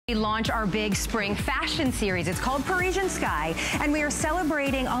We launch our big spring fashion series. It's called Parisian Sky, and we are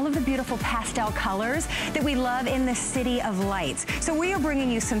celebrating all of the beautiful pastel colors that we love in the city of lights. So we are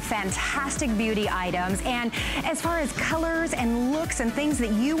bringing you some fantastic beauty items, and as far as colors and looks and things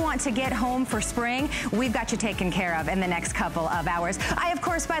that you want to get home for spring, we've got you taken care of in the next couple of hours. Of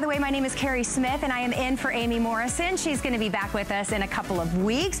course, by the way, my name is Carrie Smith, and I am in for Amy Morrison. She's going to be back with us in a couple of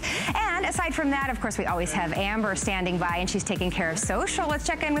weeks. And aside from that, of course, we always have Amber standing by, and she's taking care of social. Let's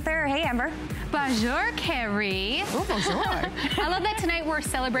check in with her. Hey, Amber. Bonjour, Carrie. Oh, bonjour. I love that tonight we're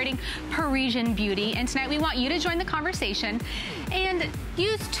celebrating Parisian beauty, and tonight we want you to join the conversation and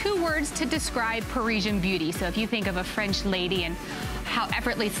use 2 words to describe Parisian beauty. So if you think of a French lady and how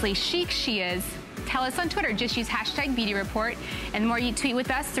effortlessly chic she is, tell us on Twitter. Just use #BeautyReport. And the more you tweet with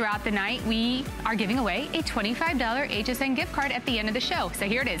us throughout the night, we are giving away a $25 HSN gift card at the end of the show. So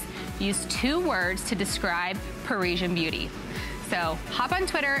here it is. Use 2 words to describe Parisian beauty. So hop on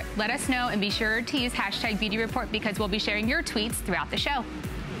Twitter, let us know, and be sure to use #BeautyReport because we'll be sharing your tweets throughout the show.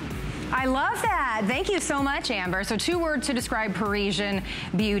 I love that. Thank you so much, Amber. So 2 words to describe Parisian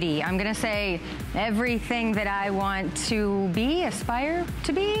beauty. I'm going to say everything that I want to be, aspire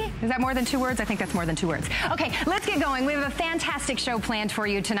to be. Is that more than 2 words? I think that's more than 2 words. Okay, let's get going. We have a fantastic show planned for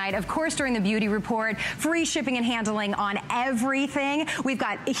you tonight. Of course, during the Beauty Report, free shipping and handling on everything. We've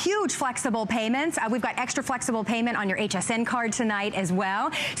got huge flexible payments. We've got extra flexible payment on your HSN card tonight as well.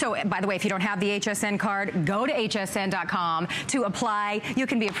 So, by the way, if you don't have the HSN card, go to hsn.com to apply. You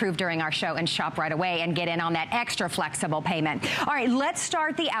can be approved during our show and shop right away and get in on that extra flexible payment. All right, let's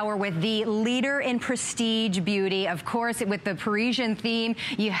start the hour with the leader in prestige beauty. Of course, with the Parisian theme,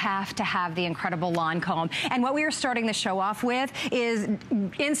 you have to have the incredible Lancome. And what we are starting the show off with is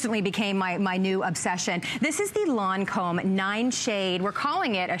instantly became my new obsession. This is the Lancome 9 shade. We're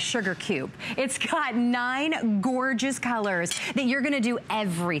calling it a sugar cube. It's got 9 gorgeous colors that you're gonna do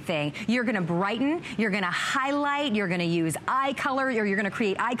everything. You're gonna brighten, you're gonna highlight, you're gonna use eye color, or you're gonna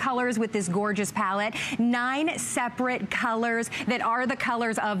create eye colors with this gorgeous palette. 9 separate colors that are the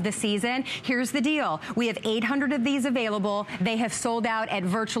colors of the season. Here's the deal. We have 800 of these available. They have sold out at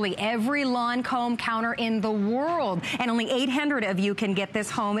virtually every Lancome counter in the world, and only 800 of you can get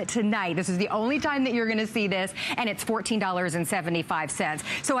this home tonight. This is the only time that you're gonna see this, and it's $14.75.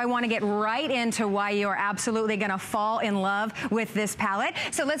 So I wanna get right into why you're absolutely gonna fall in love with this palette.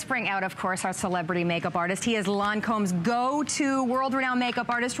 So let's bring out, of course, our celebrity makeup artist. He is Lancome's go-to world-renowned makeup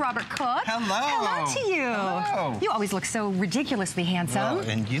artist, Robert Cook. Hello. Hello to you. Hello. You always look so ridiculously handsome. Well,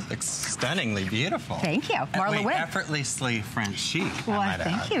 and you look stunningly beautiful. Thank you. Marla Witt. Effortlessly French chic. Well,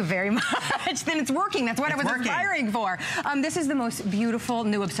 thank you very much. Then it's working. That's what I was aspiring for. This is the most beautiful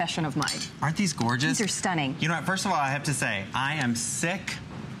new obsession of mine. Aren't these gorgeous? These are stunning. You know what? First of all, I have to say, I am sick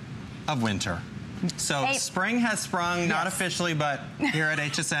of winter. So spring has sprung, not officially, but here at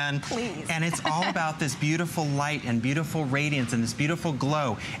HSN. Please. And it's all about this beautiful light and beautiful radiance and this beautiful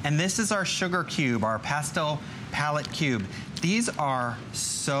glow. And this is our sugar cube, our pastel palette cube. These are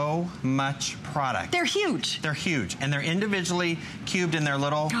so much product. They're huge. They're huge. And they're individually cubed in their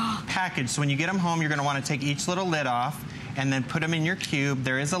little package. So when you get them home, you're gonna wanna take each little lid off and then put them in your cube.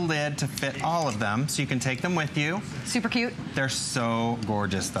 There is a lid to fit all of them, so you can take them with you. Super cute. They're so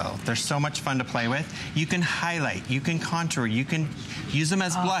gorgeous, though. They're so much fun to play with. You can highlight, you can contour, you can use them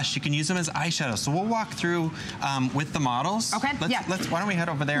as blush, you can use them as eyeshadow. So we'll walk through with the models. Okay, why don't we head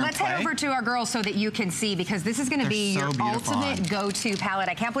over there Let's head over to our girls so that you can see, because this is gonna be your ultimate go-to palette.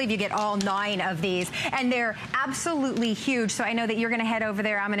 I can't believe you get all 9 of these, and they're absolutely huge. So I know that you're gonna head over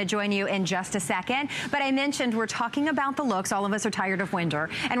there. I'm gonna join you in just a second. But I mentioned we're talking about the looks. All of us are tired of winter,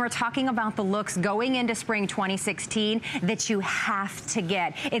 and we're talking about the looks going into spring 2016 that you have to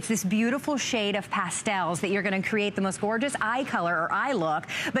get. It's this beautiful shade of pastels that you're going to create the most gorgeous eye color or eye look,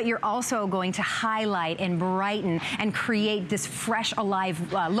 but you're also going to highlight and brighten and create this fresh,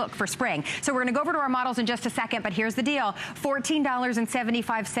 alive look for spring. So we're going to go over to our models in just a second, but here's the deal.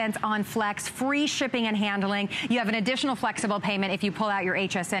 $14.75 on Flex, free shipping and handling. You have an additional flexible payment if you pull out your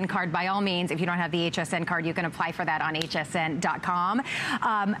HSN card. By all means, if you don't have the HSN card, you can apply for that on hsn.com.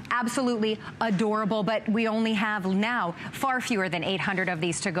 Absolutely adorable, but we only have now far fewer than 800 of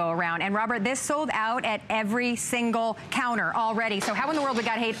these to go around. And Robert, this sold out at every single counter already. So how in the world we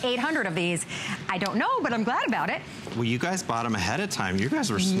got 800 of these? I don't know, but I'm glad about it. Well, you guys bought them ahead of time. You guys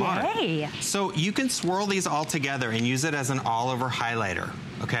were smart. Yay. So you can swirl these all together and use it as an all-over highlighter.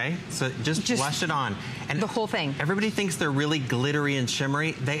 okay? So just blush it on. And the whole thing. Everybody thinks they're really glittery and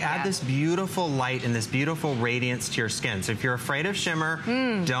shimmery. They add this beautiful light and this beautiful radiance to your skin. So if you're afraid of shimmer,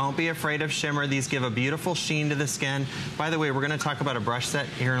 don't be afraid of shimmer. These give a beautiful sheen to the skin. By the way, we're gonna talk about a brush set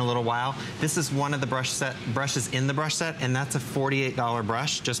here in a little while. This is one of the brushes in the brush set, and that's a $48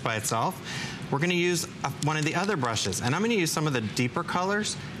 brush just by itself. We're gonna use one of the other brushes, and I'm gonna use some of the deeper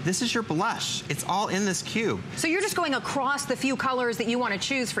colors. This is your blush. It's all in this cube. So you're just going across the few colors that you want to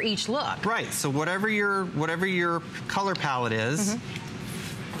choose for each look. Right, so whatever your color palette is,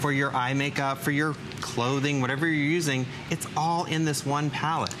 for your eye makeup, for your clothing, whatever you're using, it's all in this one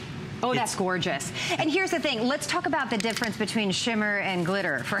palette. Oh, that's gorgeous. And here's the thing. Let's talk about the difference between shimmer and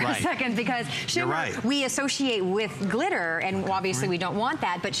glitter for a second, because shimmer we associate with glitter, and obviously we don't want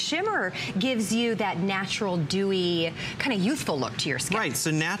that, but shimmer gives you that natural, dewy, kind of youthful look to your skin. Right,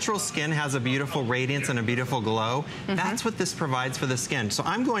 so natural skin has a beautiful radiance and a beautiful glow. That's what this provides for the skin. So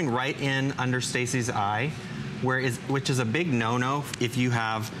I'm going right in under Stacey's eye, which is a big no-no if you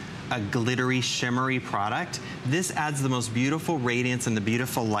have a glittery, shimmery product. This adds the most beautiful radiance and the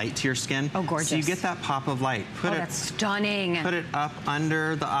beautiful light to your skin. Oh, gorgeous. So you get that pop of light. That's stunning. Put it up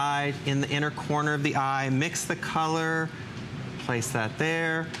under the eye, in the inner corner of the eye, mix the color, place that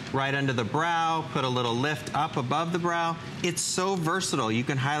there, right under the brow, put a little lift up above the brow. It's so versatile. You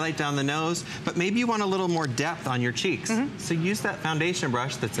can highlight down the nose, but maybe you want a little more depth on your cheeks. So use that foundation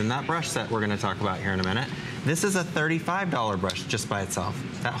brush that's in that brush set we're gonna talk about here in a minute. This is a $35 brush just by itself.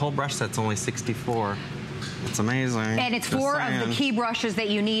 That whole brush set's only $64. It's amazing. And it's four of the key brushes that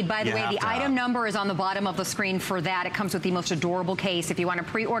you need. By the way, the item number is on the bottom of the screen for that. It comes with the most adorable case. If you want to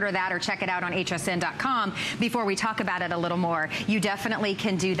pre-order that or check it out on hsn.com before we talk about it a little more, you definitely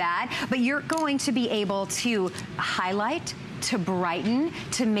can do that. But you're going to be able to highlight, to brighten,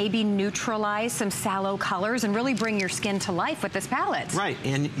 to maybe neutralize some sallow colors and really bring your skin to life with this palette. Right,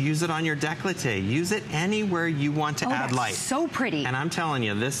 and use it on your décolleté. Use it anywhere you want to add light. So pretty. And I'm telling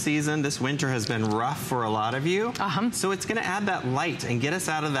you, this season, this winter has been rough for a lot of you. So it's gonna add that light and get us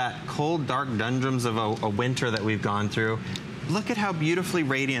out of that cold, dark doldrums of a winter that we've gone through. Look at how beautifully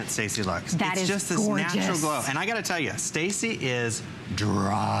radiant Stacey looks. It's just this natural glow. And I gotta tell you, Stacey is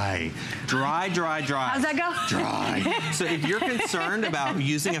dry. Dry, dry, dry. How's that go? Dry. So if you're concerned about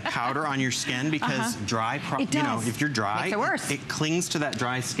using a powder on your skin because if you're dry, makes it worse. It clings to that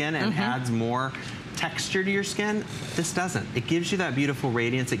dry skin and adds more texture to your skin. This doesn't. It gives you that beautiful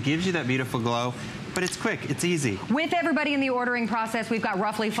radiance. It gives you that beautiful glow. But it's quick, it's easy. With everybody in the ordering process, we've got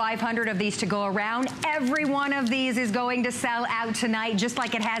roughly 500 of these to go around. Every one of these is going to sell out tonight, just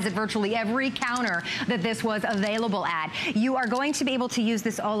like it has at virtually every counter that this was available at. You are going to be able to use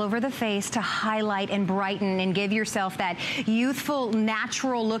this all over the face to highlight and brighten and give yourself that youthful,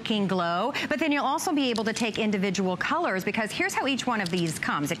 natural looking glow. But then you'll also be able to take individual colors, because here's how each one of these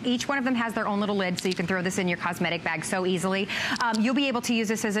comes. Each one of them has their own little lid, so you can throw this in your cosmetic bag so easily. You'll be able to use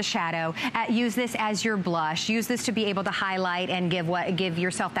this as a shadow, use this as your blush. Use this to be able to highlight and give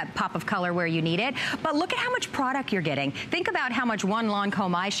yourself that pop of color where you need it. But look at how much product you're getting. Think about how much one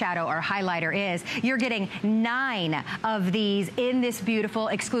Lancome eyeshadow or highlighter is. You're getting 9 of these in this beautiful,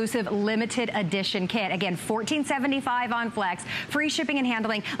 exclusive, limited edition kit. Again, $14.75 on Flex. Free shipping and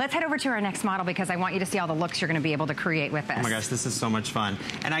handling. Let's head over to our next model, because I want you to see all the looks you're going to be able to create with this. Oh my gosh, this is so much fun.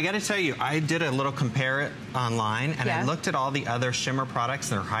 And I got to tell you, I did a little compare it online, and I looked at all the other shimmer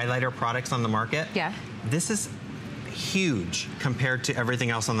products or highlighter products on the market. This is huge compared to everything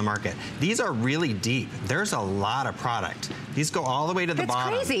else on the market. These are really deep. There's a lot of product. These go all the way to the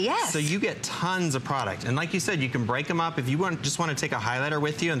bottom. That's crazy, yes. So you get tons of product. And like you said, you can break them up. If you just want to take a highlighter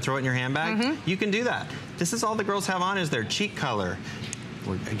with you and throw it in your handbag, you can do that. This is all the girls have on is their cheek color.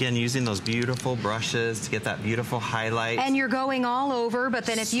 We're, again, using those beautiful brushes to get that beautiful highlight. And you're going all over, but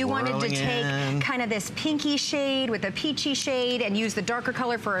then if you wanted to take kind of this pinky shade with a peachy shade and use the darker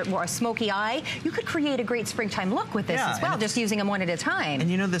color for a smoky eye, you could create a great springtime look with this as well, just using them one at a time.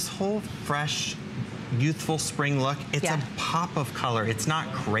 And you know, this whole fresh, youthful spring look, it's a pop of color. It's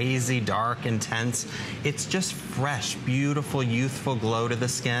not crazy, dark, intense. It's just fresh, beautiful, youthful glow to the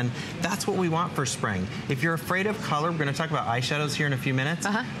skin. That's what we want for spring. If you're afraid of color, we're gonna talk about eyeshadows here in a few minutes,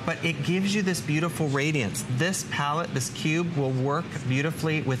 but it gives you this beautiful radiance. This palette, this cube, will work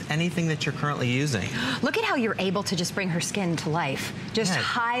beautifully with anything that you're currently using. Look at how you're able to just bring her skin to life. Just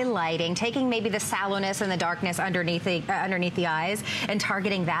highlighting, taking maybe the sallowness and the darkness underneath the eyes and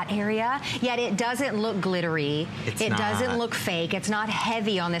targeting that area, yet it doesn't look glittery. It doesn't look fake. It's not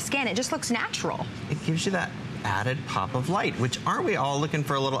heavy on the skin. It just looks natural. It gives you that added pop of light, which aren't we all looking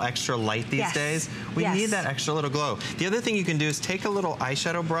for a little extra light these days? We need that extra little glow. The other thing you can do is take a little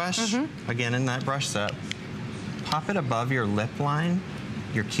eyeshadow brush, again in that brush set, pop it above your lip line,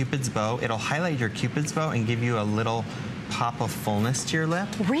 your Cupid's bow. It'll highlight your Cupid's bow and give you a little pop of fullness to your lip.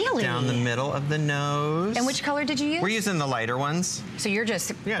 Really? Down the middle of the nose. And which color did you use? We're using the lighter ones. So you're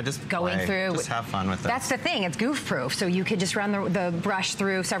just going play. through. Just have fun with it. That's the thing, it's goof proof. So you could just run the brush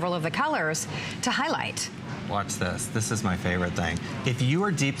through several of the colors to highlight. Watch this. This is my favorite thing. If you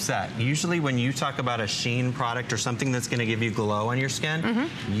are deep set, usually when you talk about a sheen product or something that's gonna give you glow on your skin,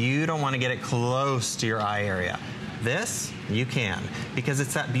 you don't wanna get it close to your eye area. This, you can, because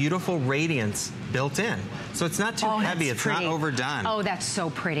it's that beautiful radiance built in. So it's not too heavy, it's not overdone. Oh, that's so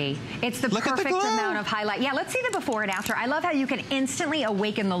pretty. It's the perfect amount of highlight. Yeah, let's see the before and after. I love how you can instantly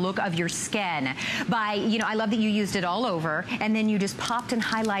awaken the look of your skin by, you know, I love that you used it all over and then you just popped and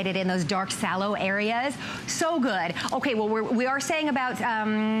highlighted in those dark sallow areas. So good. Okay, well, we are saying about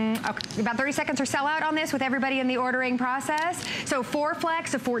 30 seconds or sell out on this with everybody in the ordering process. So 4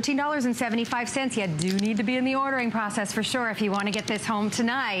 flex of $14.75. You do need to be in the ordering process for sure if you want to get this home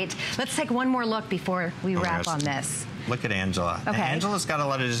tonight. Let's take one more look before we wrap on this. Look at Angela. Okay. And Angela's got a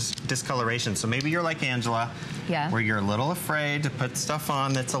lot of discoloration, so maybe you're like Angela, where you're a little afraid to put stuff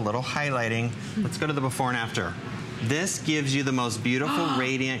on that's a little highlighting. Let's go to the before and after. This gives you the most beautiful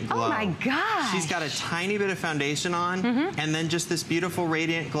radiant glow. Oh my gosh. She's got a tiny bit of foundation on, and then just this beautiful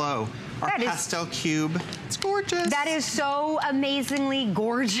radiant glow. Our pastel cube. It's gorgeous. That is so amazingly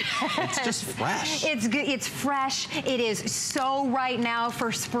gorgeous. It's just fresh. It's good. It's fresh. It is so right now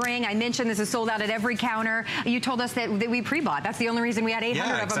for spring. I mentioned this is sold out at every counter. You told us that we pre-bought. That's the only reason we had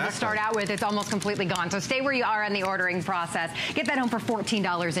 800 of them to start out with. It's almost completely gone. So stay where you are in the ordering process. Get that home for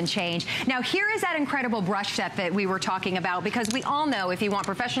 $14 and change. Now here is that incredible brush set that we were talking about, because we all know if you want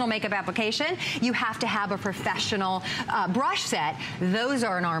professional makeup application, you have to have a professional brush set. Those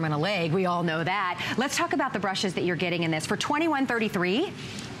are an arm and a leg. We all know that. Let's talk about the brushes that you're getting in this. For $21.33.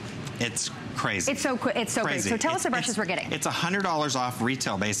 It's crazy. It's so good. So tell us the brushes we're getting. It's $100 off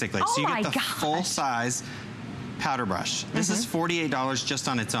retail, basically. So you get the full size powder brush. This is $48 just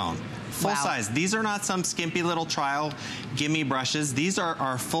on its own. Full size. These are not some skimpy little trial gimme brushes. These are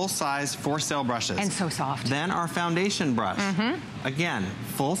our full size for sale brushes. And so soft. Then our foundation brush. Again,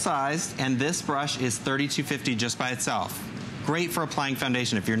 full size, and this brush is $32.50 just by itself. Great for applying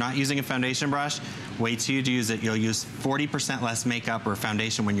foundation. If you're not using a foundation brush, wait till you use it. You'll use 40% less makeup or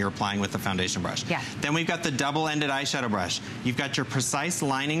foundation when you're applying with the foundation brush. Then we've got the double-ended eyeshadow brush. You've got your precise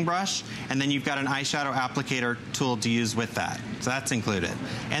lining brush, and then you've got an eyeshadow applicator tool to use with that. So that's included.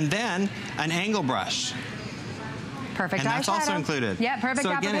 And then an angle brush. Perfect. And that's also included. Yeah, perfect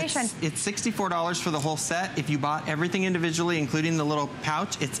application. It's $64 for the whole set. If you bought everything individually, including the little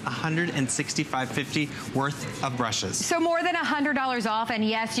pouch, it's $165.50 worth of brushes. So more than $100 off, and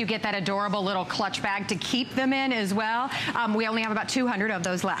yes, you get that adorable little clutch bag to keep them in as well. We only have about 200 of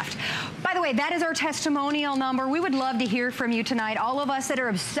those left. By the way, that is our testimonial number. We would love to hear from you tonight. All of us that are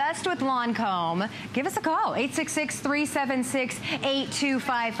obsessed with Lancome, give us a call.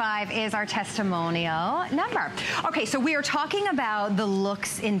 866-376-8255 is our testimonial number. Okay, so we are talking about the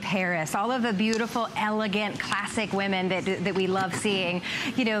looks in Paris, all of the beautiful, elegant, classic women that we love seeing.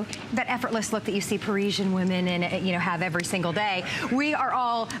 You know, that effortless look that you see Parisian women in, you know, have every single day. We are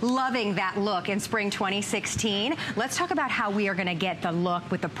all loving that look in spring 2016. Let's talk about how we are going to get the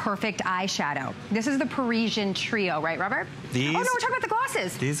look with the perfect eyeshadow. This is the Parisian trio, right, Robert? Oh no, we're talking about the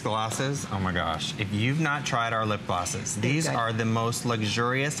glosses. These glosses, oh my gosh. If you've not tried our lip glosses, these are the most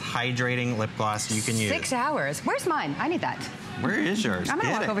luxurious, hydrating lip gloss you can use. 6 hours. Where's mine? I need that. Where is yours? I'm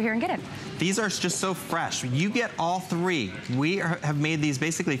going to walk over here and get it. These are just so fresh. You get all three. We have made these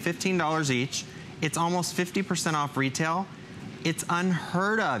basically $15 each. It's almost 50% off retail. It's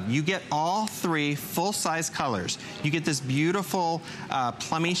unheard of. You get all three full-size colors. You get this beautiful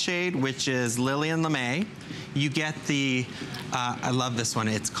plummy shade, which is Lillian LeMay. You get the, I love this one.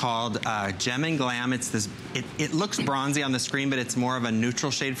 It's called Gem and Glam. It's this, it looks bronzy on the screen, but it's more of a neutral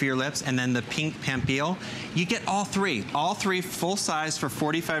shade for your lips. And then the pink Pampille. You get all three full size for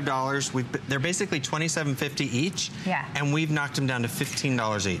 $45. They're basically $27.50 each. Yeah. And we've knocked them down to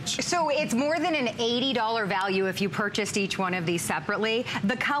 $15 each. So it's more than an $80 value if you purchased each one of these separately.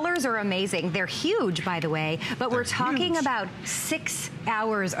 The colors are amazing. They're huge, by the way, but we're talking about 6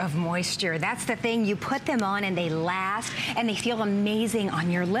 hours of moisture. That's the thing. You put them on and they last and they feel amazing on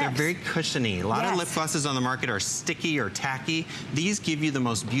your lips. They're very cushiony. A lot of lip glosses on the market are sticky or tacky. These give you the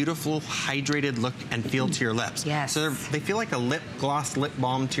most beautiful, hydrated look and feel to your lips. Yes. So they feel like a lip gloss, lip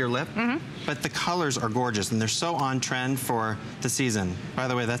balm to your lip, but the colors are gorgeous and they're so on trend for the season. By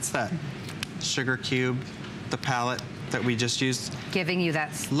the way, that's that sugar cube, the palette that we just used. Giving you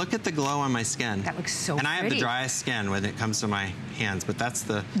that. Look at the glow on my skin. That looks so pretty. And I have the driest skin when it comes to my hands, but that's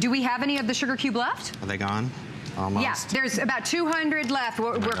the... Do we have any of the sugar cube left? Are they gone? almost. Yeah, there's about 200 left.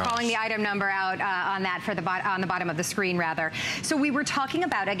 We're calling the item number out on that for on the bottom of the screen, rather. So we were talking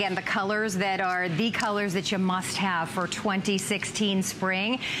about, again, the colors that are the colors that you must have for 2016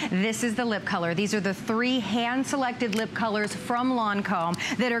 spring. This is the lip color. These are the 3 hand-selected lip colors from Lancome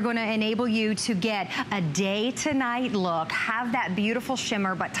that are going to enable you to get a day-to-night look, have that beautiful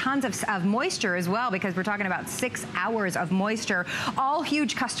shimmer, but tons of moisture as well, because we're talking about 6 hours of moisture. All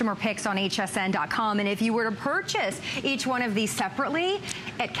huge customer picks on hsn.com. And if you were to purchase each one of these separately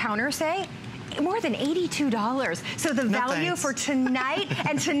at counter, say, more than $82. So the value for tonight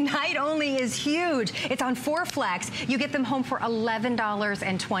and tonight only is huge. It's on 4 flex. You get them home for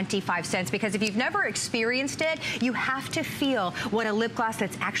 $11.25, because if you've never experienced it, you have to feel what a lip gloss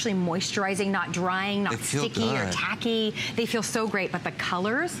that's actually moisturizing, not drying, not sticky or tacky. They feel so great, but the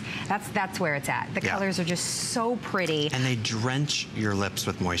colors, that's where it's at. The colors are just so pretty. And they drench your lips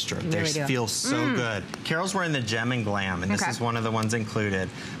with moisture. They feel so good. Carol's wearing the Gem and Glam, and this is one of the ones included.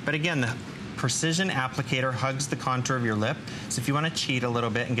 But again, the precision applicator hugs the contour of your lip. So if you want to cheat a little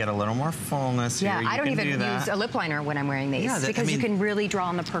bit and get a little more fullness here, I don't even use a lip liner when I'm wearing these, because you can really draw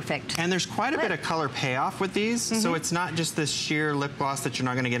on the perfect And there's quite a bit of color payoff with these. So it's not just this sheer lip gloss that you're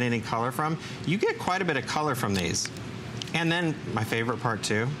not going to get any color from. You get quite a bit of color from these. And then my favorite part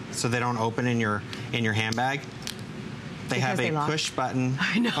too, so they don't open in your handbag. They have a push button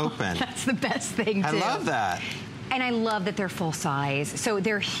open. That's the best thing too. I love that. And I love that they're full size. So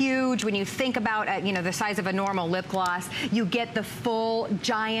they're huge. When you think about, you know, the size of a normal lip gloss, you get the full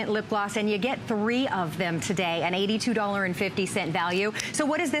giant lip gloss, and you get 3 of them today, an $82.50 value. So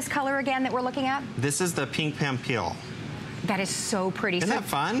what is this color again that we're looking at? This is the Pink Pampil. That is so pretty. Isn't that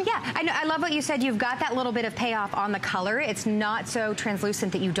fun? Yeah, I love what you said. You've got that little bit of payoff on the color. It's not so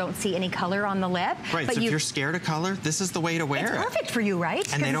translucent that you don't see any color on the lip. Right, but so if you're scared of color, this is the way to wear it. It's perfect for you, right?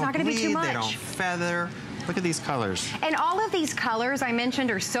 And they don't it's not going to be too much. They don't feather. Look at these colors. And all of these colors I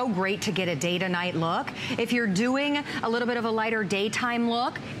mentioned are so great to get a day to night look. If you're doing a little bit of a lighter daytime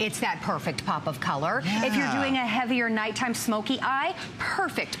look, it's that perfect pop of color. Yeah. If you're doing a heavier nighttime smoky eye,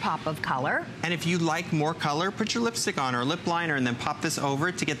 perfect pop of color. And if you like more color, put your lipstick on or a lip liner and then pop this over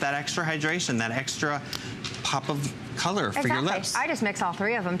it to get that extra hydration, that extra pop of color for your lips. I just mix all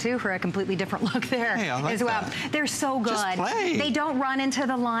 3 of them too for a completely different look there as well. They're so good. Just play. They don't run into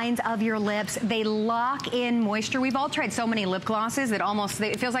the lines of your lips. They lock in moisture. We've all tried so many lip glosses that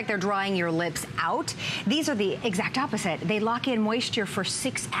it feels like they're drying your lips out. These are the exact opposite. They lock in moisture for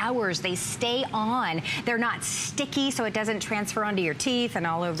 6 hours. They stay on. They're not sticky, so it doesn't transfer onto your teeth and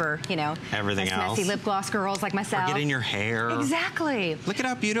all over, you know, everything else. Messy lip gloss girls like myself. Or get in your hair. Exactly. Look at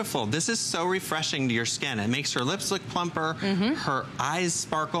how beautiful. This is so refreshing to your skin. It makes her lips look plumper. Her eyes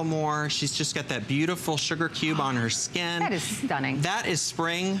sparkle more. She's just got that beautiful sugar cube on her skin. That is stunning. That is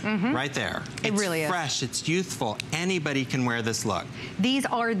spring right there. It really is. It's fresh. It's youthful. Anybody can wear this look. These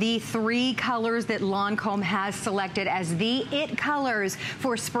are the 3 colors that Lancome has selected as the it colors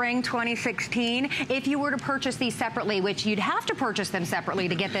for spring 2016. If you were to purchase these separately, which you'd have to purchase them separately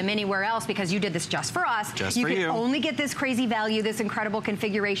to get them anywhere else because you did this just for us. You can only get this crazy value, this incredible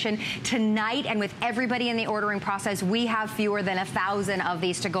configuration tonight, and with everybody in the ordering process, we have fewer than 1,000 of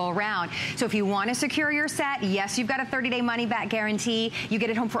these to go around. So if you want to secure your set, yes, you've got a 30-day money-back guarantee. You get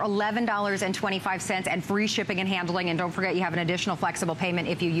it home for $11.25 and free shipping and handling. And don't forget, you have an additional flexible payment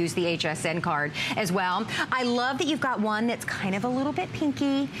if you use the HSN card as well. I love that you've got one that's kind of a little bit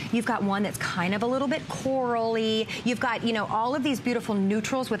pinky. You've got one that's kind of a little bit corally. You've got, you know, all of these beautiful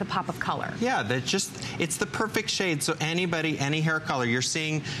neutrals with a pop of color. Yeah, it's the perfect shade. So anybody, any hair color, you're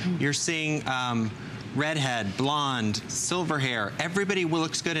seeing redhead, blonde, silver hair. Everybody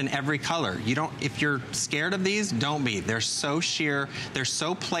looks good in every color. You don't, if you're scared of these, don't be. They're so sheer, they're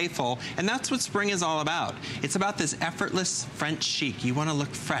so playful, and that's what spring is all about. It's about this effortless French chic. You want to look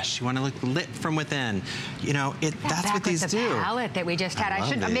fresh. You want to look lit from within. You know, that's what these do. The palette that we just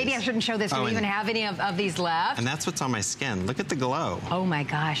had. Maybe I shouldn't show this. Do we even have any of these left? And that's what's on my skin. Look at the glow. Oh my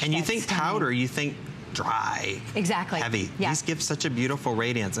gosh. And you think powder, you think dry. Exactly. Heavy. Yeah. These give such a beautiful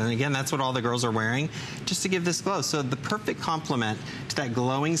radiance. And again, that's what all the girls are wearing, just to give this glow. So the perfect complement to that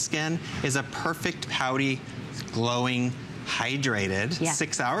glowing skin is a perfect pouty, glowing, hydrated,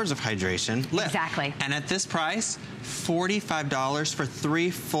 6 hours of hydration lip. Exactly. And at this price, $45 for 3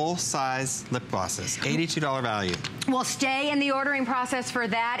 full-size lip glosses. $82 value. Well, stay in the ordering process for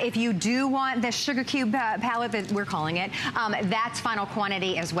that. If you do want the Sugar Cube palette that we're calling it, that's final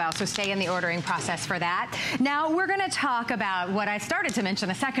quantity as well. So stay in the ordering process for that. Now we're going to talk about what I started to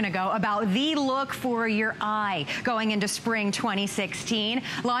mention a second ago about the look for your eye going into spring 2016.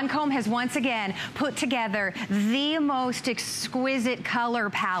 Lancome has once again put together the most exquisite color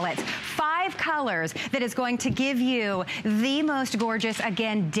palettes. 5 colors that is going to give you the most gorgeous,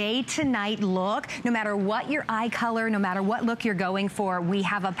 again, day to night look. No matter what your eye color, no matter what look you're going for, we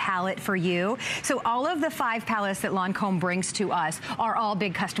have a palette for you. So all of the 5 palettes that Lancome brings to us are all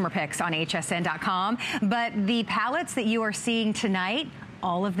big customer picks on hsn.com. But the palettes that you are seeing tonight,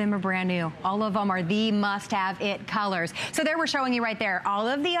 all of them are brand new. All of them are the must-have it colors. So there we're showing you right there. All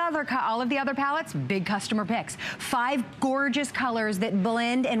of the other palettes, big customer picks. 5 gorgeous colors that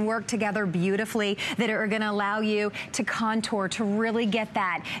blend and work together beautifully that are going to allow you to contour, to really get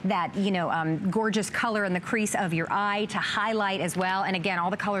that gorgeous color in the crease of your eye, to highlight as well. And again, all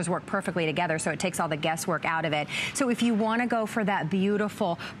the colors work perfectly together, so it takes all the guesswork out of it. So if you want to go for that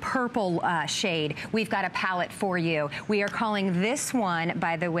beautiful purple shade, we've got a palette for you. We are calling this one,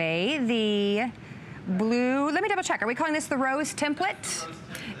 by the way, the blue, let me double check. Are we calling this the Rose Template?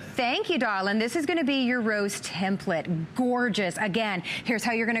 Thank you, darling. This is going to be your Rose Template. Gorgeous. Again, here's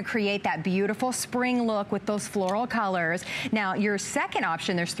how you're going to create that beautiful spring look with those floral colors. Now, your second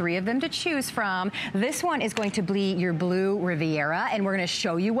option, there's 3 of them to choose from. This one is going to be your Blue Riviera, and we're going to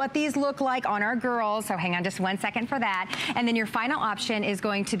show you what these look like on our girls, so hang on just 1 second for that. And then your final option is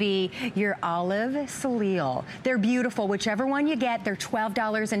going to be your Olive Soleil. They're beautiful. Whichever one you get, they're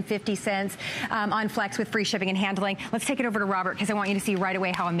 $12.50 on Flex with free shipping and handling. Let's take it over to Robert, because I want you to see right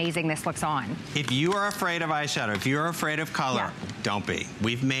away how amazing this looks on. If you are afraid of eyeshadow, if you're afraid of color, don't be.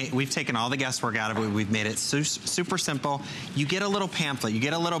 We've taken all the guesswork out of it. We've made it super simple. You get a little pamphlet, you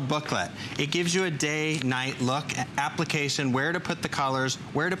get a little booklet. It gives you a day, night look, application, where to put the colors,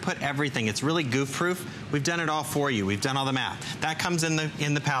 where to put everything. It's really goof-proof. We've done it all for you. We've done all the math. That comes in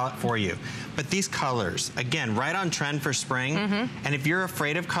the palette for you. But these colors, again, right on trend for spring. And if you're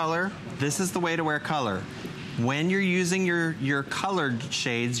afraid of color, this is the way to wear color. When you're using your colored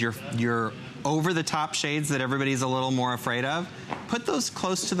shades, your over-the-top shades that everybody's a little more afraid of, put those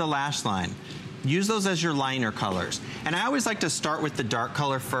close to the lash line. Use those as your liner colors. And I always like to start with the dark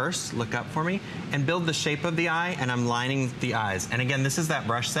color first, look up for me, and build the shape of the eye, and I'm lining the eyes. And again, this is that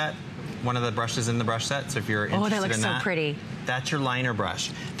brush set, one of the brushes in the brush set, so if you're interested in that. Oh, that looks so pretty. That's your liner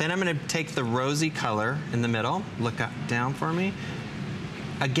brush. Then I'm gonna take the rosy color in the middle, look up, down for me.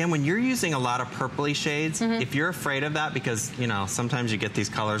 Again, when you're using a lot of purpley shades, if you're afraid of that, because, you know, sometimes you get these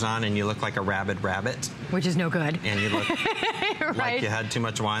colors on and you look like a rabid rabbit. Which is no good. And you look like you had too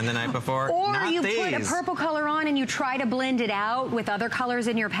much wine the night before. Or Not you these. put a purple color on and you try to blend it out with other colors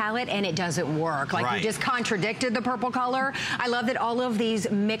in your palette and it doesn't work. Like you just contradicted the purple color. I love that all of these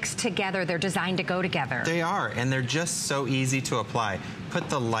mix together. They're designed to go together. They are, and they're just so easy to apply. Put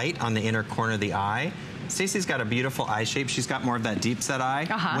the light on the inner corner of the eye. Stacey's got a beautiful eye shape. She's got more of that deep set eye.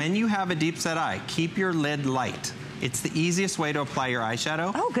 When you have a deep set eye, keep your lid light. It's the easiest way to apply your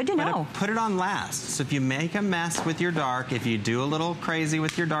eyeshadow. Oh, good to know. Put it on last. So if you make a mess with your dark, if you do a little crazy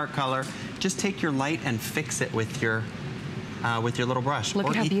with your dark color, just take your light and fix it with your little brush. Look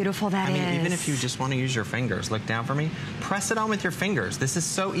at how beautiful that is. I mean, even if you just want to use your fingers, look down for me, press it on with your fingers. This is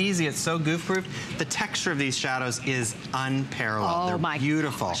so easy, it's so goof-proof. The texture of these shadows is unparalleled. They're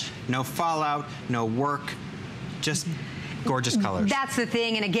beautiful. Gosh. No fallout, no work, just gorgeous colors. That's the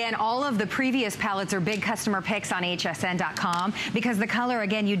thing, and again, all of the previous palettes are big customer picks on hsn.com because the color,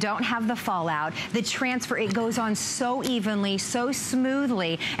 again, you don't have the fallout. The transfer, it goes on so evenly, so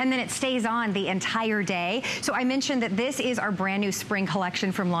smoothly, and then it stays on the entire day. So I mentioned that this is our brand new spring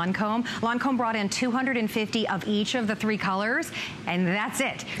collection from Lancome. Lancome brought in 250 of each of the 3 colors, and that's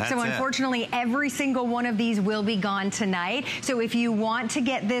it. So unfortunately, every single one of these will be gone tonight. So if you want to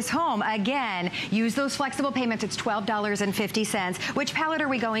get this home, again, use those flexible payments. It's $12.50. Which palette are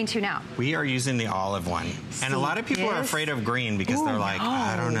we going to now? We are using the olive one. And a lot of people are afraid of green because they're like,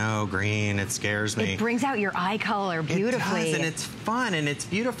 I don't know, green, it scares me. It brings out your eye color beautifully. It does, and it's fun and it's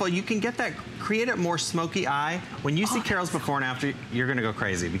beautiful. You can get that, create a more smoky eye. When you see Carol's before and after, you're gonna go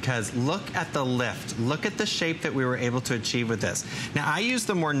crazy because look at the lift. Look at the shape that we were able to achieve with this. Now, I use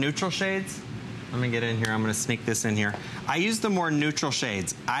the more neutral shades. Let me get in here. I'm going to sneak this in here. I use the more neutral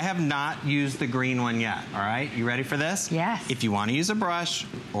shades. I have not used the green one yet, all right? You ready for this? Yes. If you want to use a brush,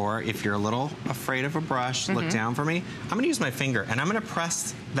 or if you're a little afraid of a brush, look down for me. I'm going to use my finger, and I'm going to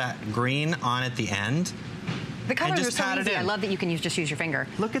press that green on at the end. The colors and are just so pat easy. it in. I love that you can just use your finger.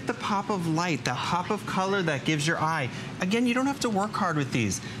 Look at the pop of light, that pop of color that gives your eye. Again, you don't have to work hard with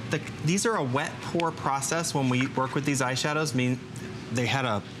these. These are a wet pour process. When we work with these eyeshadows,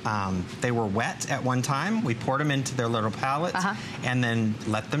 they were wet at one time. We poured them into their little palettes and then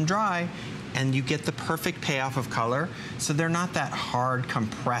let them dry. And you get the perfect payoff of color. So they're not that hard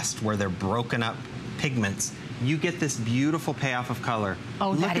compressed where they're broken up pigments. You get this beautiful payoff of color.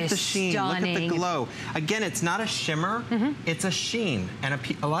 Oh, look that at is the sheen, stunning. look at the glow. Again, it's not a shimmer, it's a sheen. And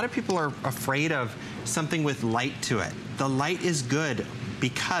a lot of people are afraid of something with light to it. The light is good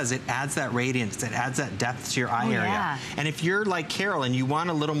because it adds that radiance, it adds that depth to your eye area. Yeah. And if you're like Carol and you want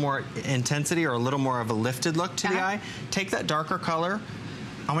a little more intensity or a little more of a lifted look to the eye, take that darker color.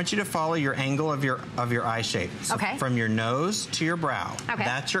 I want you to follow your angle of your eye shape. So from your nose to your brow.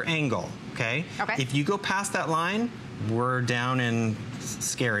 That's your angle, okay? If you go past that line, we're down in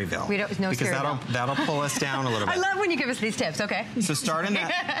Scaryville. Because that'll pull us down a little bit. I love when you give us these tips, So start in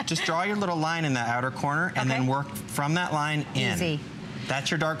that, just draw your little line in that outer corner and then work from that line in. Easy.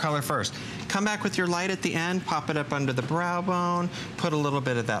 That's your dark color first. Come back with your light at the end, pop it up under the brow bone, put a little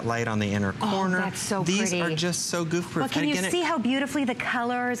bit of that light on the inner corner. Oh, that's so These pretty. are just so goof-proof. Well, can you see how beautifully the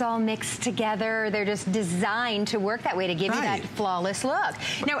colors all mixed together? They're just designed to work that way to give you that flawless look.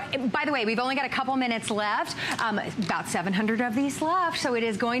 Now, by the way, we've only got a couple minutes left, about 700 of these left, so it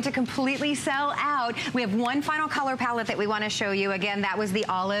is going to completely sell out. We have one final color palette that we want to show you. Again, that was the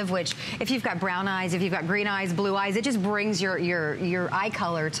olive, which if you've got brown eyes, if you've got green eyes, blue eyes, it just brings your eye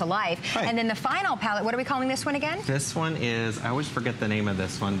color to life. And then the final palette, what are we calling this one again? This one is, I always forget the name of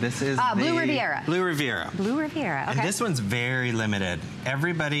this one. This is Blue Riviera. Blue Riviera. Blue Riviera, And this one's very limited.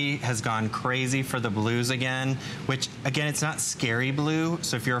 Everybody has gone crazy for the blues again, which, again, it's not scary blue.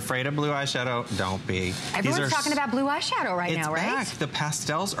 So if you're afraid of blue eyeshadow, don't be. Everyone's talking about blue eyeshadow right now, right? It's back. The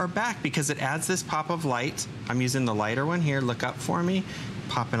pastels are back because it adds this pop of light. I'm using the lighter one here. Look up for me.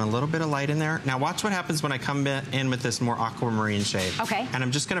 Pop in a little bit of light in there. Now watch what happens when I come in with this more aquamarine shade. And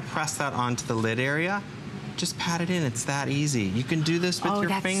I'm just gonna press that onto the lid area. Just pat it in, it's that easy. You can do this with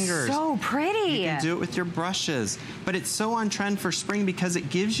your fingers. So pretty. You can do it with your brushes. But it's so on trend for spring because it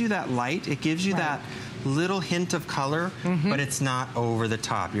gives you that light, it gives you that little hint of color, but it's not over the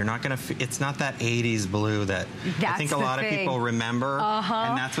top. You're not gonna, it's not that 80s blue that I think a lot of people remember,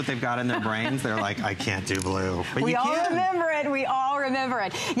 and that's what they've got in their brains. They're like, I can't do blue. But we all remember it, we all remember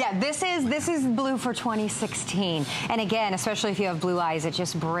it. Yeah, this is blue for 2016. And again, especially if you have blue eyes, it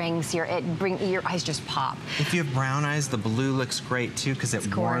just brings your eyes just pop. If you have brown eyes, the blue looks great too because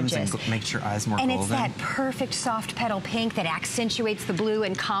it warms and makes your eyes more golden. And it's that perfect soft petal pink that accentuates the blue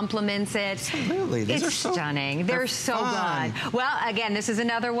and complements it. Absolutely. It's stunning. They're so good. Well, again, this is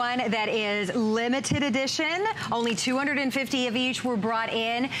another one that is limited edition. Only 250 of each were brought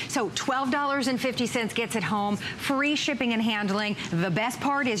in. So $12.50 gets it home. Free shipping and handling. The best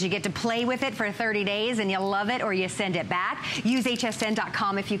part is you get to play with it for 30 days and you love it or you send it back. Use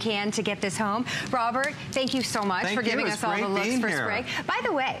hsn.com if you can to get this home. Robert, thank you so much for giving us all the looks for spring. By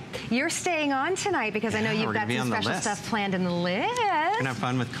the way, you're staying on tonight because I know you've got some special stuff planned in the list. We're gonna have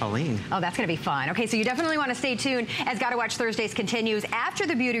fun with Colleen. Oh, that's gonna be fun. Okay, so you definitely want to stay tuned as Gotta Watch Thursdays continues after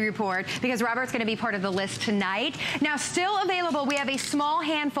the beauty report because Robert's going to be part of the list tonight. Now, still available, we have a small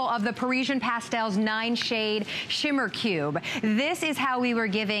handful of the Parisian Pastels 9-shade Shimmer Cube. This is how we were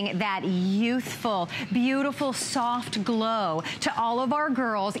giving that youthful, beautiful, soft glow to all of our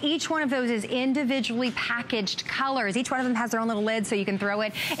girls. Each one of those is individually packaged colors. Each one of them has their own little lid so you can throw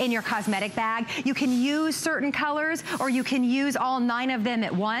it in your cosmetic bag. You can use certain colors or you can use all 9 of them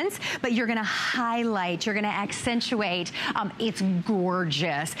at once, but you're going to highlight, you're going to accentuate. It's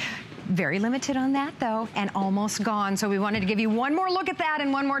gorgeous. Very limited on that though, and almost gone. So we wanted to give you one more look at that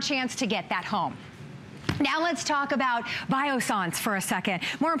and one more chance to get that home. Now let's talk about Biossance for a second.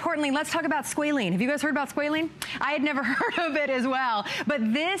 More importantly, let's talk about squalene. Have you guys heard about squalene? I had never heard of it as well.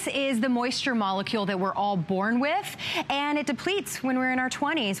 But this is the moisture molecule that we're all born with, and it depletes when we're in our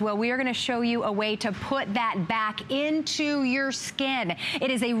 20s. Well, we are going to show you a way to put that back into your skin. It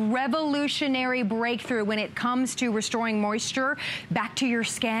is a revolutionary breakthrough when it comes to restoring moisture back to your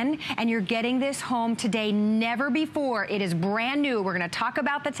skin, and you're getting this home today, never before. It is brand new. We're going to talk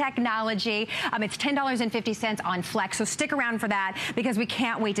about the technology. It's $10.50 on Flex, so stick around for that because we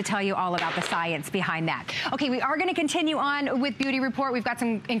can't wait to tell you all about the science behind that. Okay, we are going to continue on with Beauty Report. We've got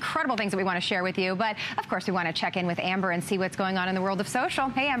some incredible things that we want to share with you, but of course we want to check in with Amber and see what's going on in the world of social.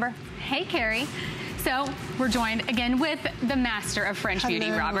 Hey, Amber. Hey, Carrie. So we're joined again with the master of French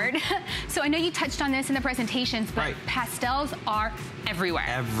beauty, Robert. So I know you touched on this in the presentations, but pastels are everywhere.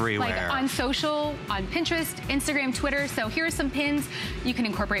 Everywhere. Like on social, on Pinterest, Instagram, Twitter. So here are some pins you can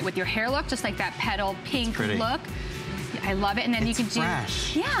incorporate with your hair look, just like that petal pink look. I love it. And then you can do, a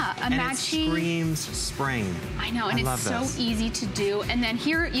matching. It screams spring. I know, and it's so easy to do. And then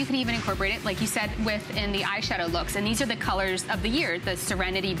here you can even incorporate it, like you said, within the eyeshadow looks. And these are the colors of the year, the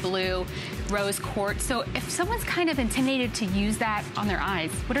Serenity Blue, Rose Quartz. So if someone's kind of intimidated to use that on their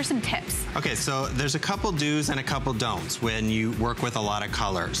eyes, what are some tips? Okay, so there's a couple do's and a couple don'ts when you work with a lot of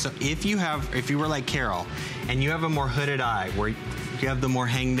color. So if you were like Carol, and you have a more hooded eye, where you have the more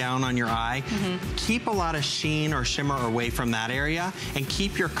hang down on your eye, keep a lot of sheen or shimmer away from that area, and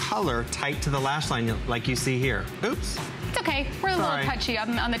keep your color tight to the lash line like you see here. Oops. It's okay, we're a little touchy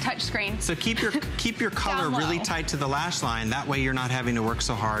on the touch screen. So keep your color really tight to the lash line. That way you're not having to work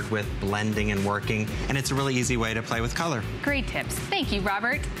so hard with blending and working, and it's a really easy way to play with color. Great tips. Thank you,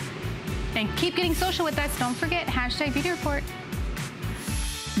 Robert. And keep getting social with us. Don't forget, #BeautyReport.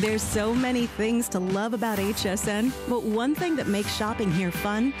 There's so many things to love about HSN, but one thing that makes shopping here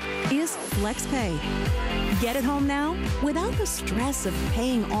fun is FlexPay. Get it home now without the stress of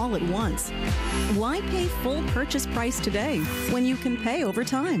paying all at once. Why pay full purchase price today when you can pay over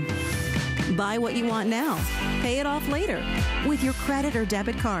time? Buy what you want now, pay it off later with your credit or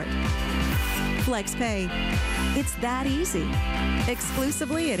debit card. FlexPay. It's that easy.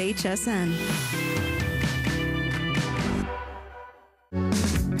 Exclusively at HSN.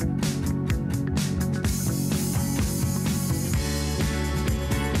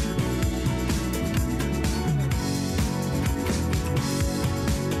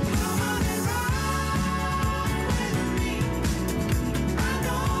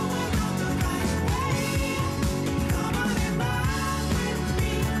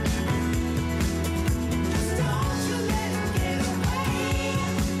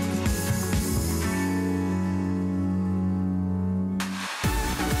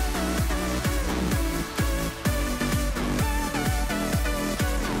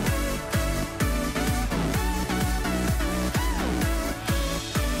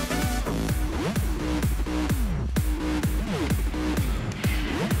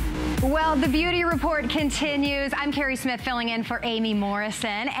 Well, the Beauty Report continues. I'm Carrie Smith filling in for Amy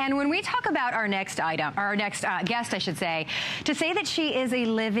Morrison. And when we talk about our next guest, I should say, to say that she is a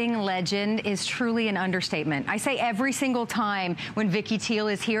living legend is truly an understatement. I say every single time when Vicky Teal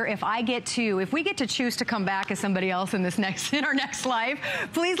is here, if we get to choose to come back as somebody else in our next life,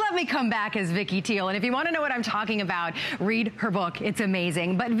 please let me come back as Vicky Teal. And if you want to know what I'm talking about, read her book. It's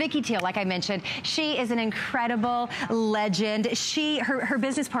amazing. But Vicky Teal, like I mentioned, she is an incredible legend. Her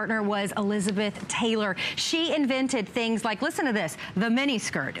business partner was Elizabeth Taylor. She invented things like, listen to this, the mini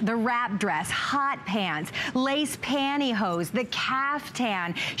skirt, the wrap dress, hot pants, lace pantyhose, the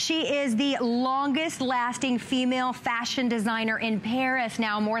caftan. She is the longest lasting female fashion designer in Paris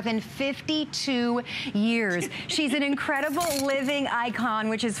now, more than 52 years. She's an incredible living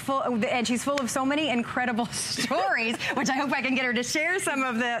icon, and she's full of so many incredible stories, which I hope I can get her to share some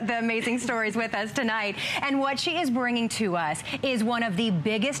of the amazing stories with us tonight. And what she is bringing to us is one of the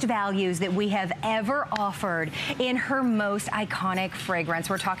biggest values that we have ever offered in her most iconic fragrance.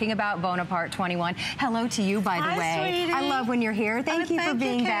 We're talking about Bonaparte 21. Hello to you, by the way. Sweetie. I love when you're here. Thank you for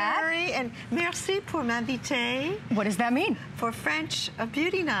being back. And merci pour m'inviter. What does that mean? For French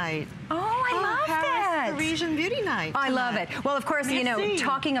Beauty Night. Oh, I love that. Parisian Beauty Night. I love it. Well, of course, you know,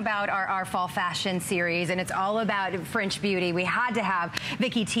 talking about our fall fashion series, and it's all about French beauty, we had to have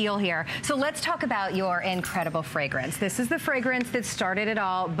Vicky Teal here. So let's talk about your incredible fragrance. This is the fragrance that started it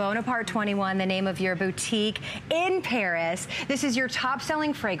all, Bonaparte 21, the name of your boutique in Paris. This is your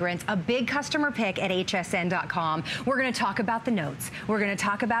top-selling fragrance, a big customer pick at hsn.com. We're going to talk about the notes. We're going to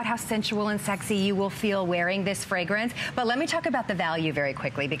talk about how sensual and sexy you will feel wearing this fragrance. But let me talk about the value very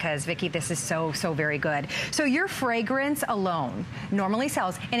quickly, because Vicky, this is so very good. So your fragrance alone normally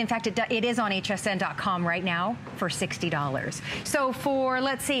sells, and in fact it is on hsn.com right now for $60. So for,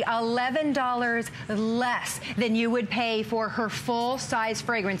 let's see, $11 less than you would pay for her full size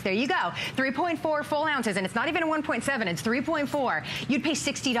fragrance. There you go. 3.4 full ounces, and it's not even a 1.7, it's 3.4. You'd pay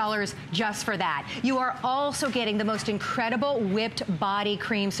 $60 just for that. You are also getting the most incredible whipped body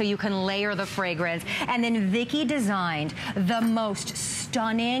cream so you can layer the fragrance. And then Vicky designed the most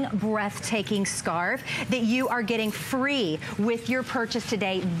stunning, breathtaking scarf. that you are getting free with your purchase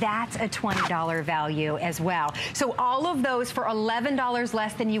today. That's a $20 value as well. So all of those for $11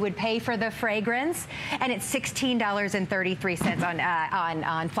 less than you would pay for the fragrance, and it's $16.33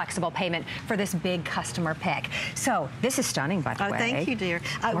 on flexible payment for this big customer pick. So this is stunning, by the way. Thank you, dear.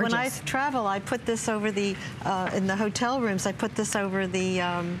 When I travel, I put this over the, in the hotel rooms, I put this over the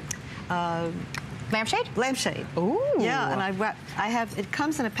lampshade? Lampshade. Ooh. Yeah, and it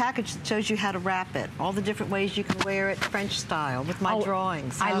comes in a package that shows you how to wrap it. All the different ways you can wear it French style with my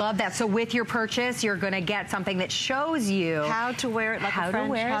drawings. I love that. So with your purchase, you're going to get something that shows you how to wear it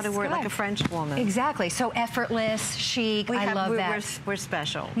like a French woman. Exactly. So effortless, chic. I love that. We're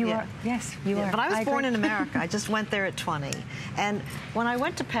special. You are. Yes, you are. But I was born in America. I just went there at 20. And when I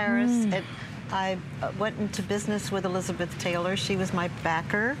went to Paris, I went into business with Elizabeth Taylor. She was my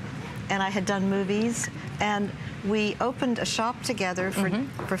backer. And I had done movies, and we opened a shop together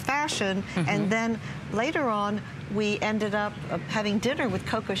for fashion, and then later on we ended up having dinner with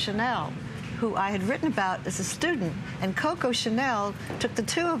Coco Chanel, who I had written about as a student. And Coco Chanel took the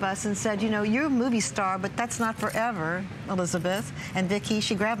two of us and said, you know, you're a movie star, but that's not forever, Elizabeth. And Vicki,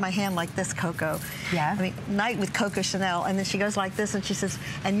 she grabbed my hand like this, Coco. Yeah. I mean, night with Coco Chanel. And then she goes like this, and she says,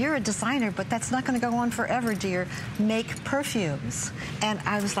 and you're a designer, but that's not going to go on forever, dear. Make perfumes. And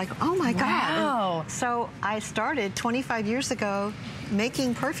I was like, oh my God. Wow. And so I started 25 years ago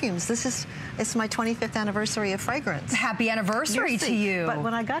making perfumes. It's my 25th anniversary of fragrance. Happy anniversary to you. But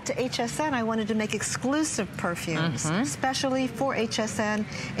when I got to HSN, I wanted to make exclusive perfumes, especially for HSN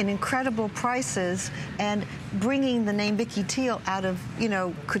in incredible prices, and bringing the name Vicky Teal out of, you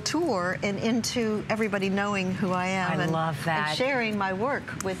know, couture and into everybody knowing who I am. I love that. And sharing my work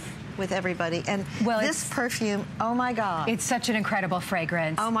with everybody. And this perfume, oh my God. It's such an incredible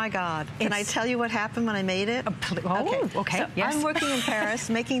fragrance. Oh my God. Can I tell you what happened when I made it? Okay. So yes. I'm working in Paris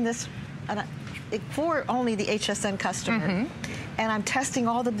making this for only the HSN customer. And I'm testing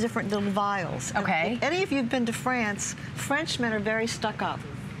all the different little vials. Okay. If any of you have been to France, Frenchmen are very stuck up.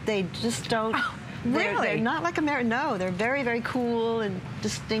 They just don't. Really? They're not like American. No, they're very, very cool and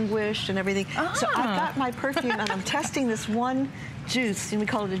distinguished and everything. So I've got my perfume and I'm testing this one juice, and we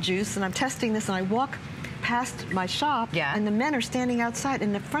call it a juice, and I'm testing this, and I walk past my shop, and the men are standing outside,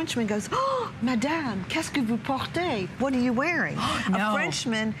 and the Frenchman goes, oh, Madame, qu'est-ce que vous portez? What are you wearing? No. A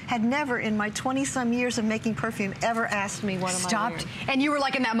Frenchman had never, in my 20-some years of making perfume, ever asked me what am I wearing. And you were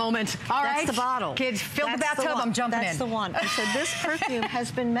like in that moment, all right. That's the bottle. Kids, fill the bathtub, I'm jumping in. That's the one. And so this perfume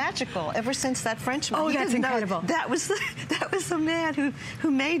has been magical ever since that Frenchman. Oh, that's incredible. That was the man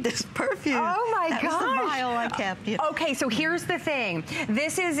who made this perfume. Oh my gosh. That was the vial I kept. Yeah. Okay, so here's the thing.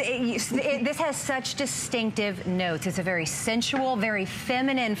 This has such distinctive notes. It's a very sensual, very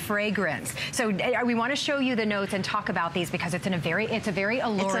feminine fragrance. So we want to show you the notes and talk about these because it's a very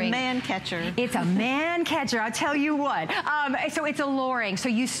alluring. It's a man catcher. It's a man catcher. I'll tell you what. So it's alluring. So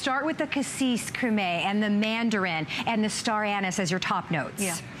you start with the cassis creme and the mandarin and the star anise as your top notes.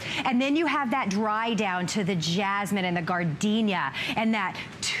 Yeah. And then you have that dry down to the jasmine and the gardenia and that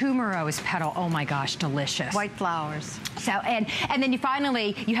tuberose petal. Oh my gosh, delicious. White flowers. So and then you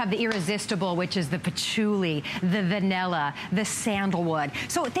finally have the irresistible, which is the patchouli, the vanilla, the sandalwood.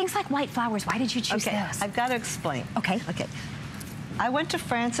 So things like white flowers. Why did you choose those? I've got to explain. Okay. I went to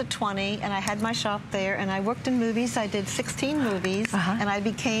France at 20, and I had my shop there, and I worked in movies. I did 16 movies, and I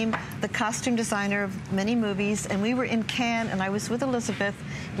became the costume designer of many movies, and we were in Cannes, and I was with Elizabeth.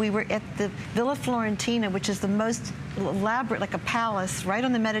 We were at the Villa Florentina, which is the most elaborate, like a palace, right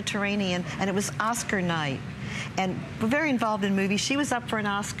on the Mediterranean, and it was Oscar night. And we're very involved in movies. She was up for an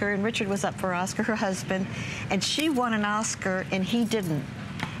Oscar, and Richard was up for an Oscar, her husband, and she won an Oscar, and he didn't.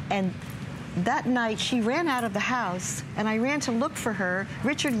 And that night, she ran out of the house, and I ran to look for her.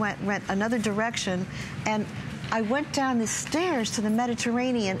 Richard went another direction, and I went down the stairs to the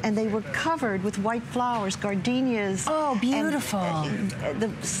Mediterranean, and they were covered with white flowers, gardenias. Oh, beautiful. The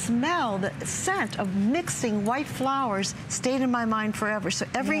smell, the scent of mixing white flowers stayed in my mind forever. So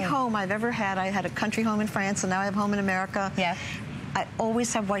every home I've ever had, I had a country home in France, and now I have a home in America. Yeah. I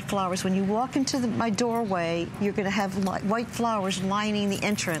always have white flowers. When you walk into my doorway, you're going to have white flowers lining the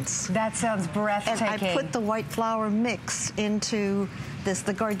entrance. That sounds breathtaking. And I put the white flower mix into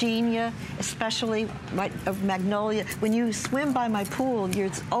the gardenia, especially magnolia. When you swim by my pool,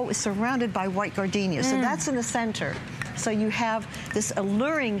 you're always surrounded by white gardenia. So that's in the center. So you have this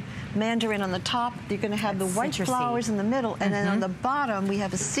alluring mandarin on the top. You're going to have the white flowers in the middle. And then on the bottom, we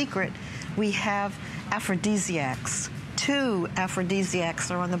have a secret. We have aphrodisiacs. 2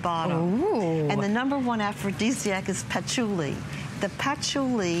 aphrodisiacs are on the bottom. Ooh. And the number 1 aphrodisiac is patchouli. The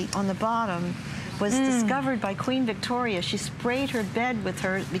patchouli on the bottom was discovered by Queen Victoria. She sprayed her bed with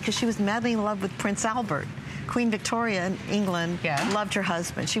her because she was madly in love with Prince Albert. Queen Victoria in England loved her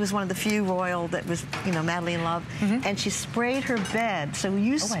husband. She was one of the few royal that was, you know, madly in love. And she sprayed her bed. So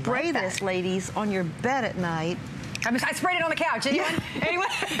you spray this, ladies, on your bed at night. I sprayed it on the couch. Anyone? Anyone?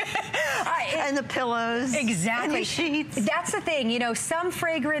 And the pillows. Exactly. And the sheets. That's the thing. You know, some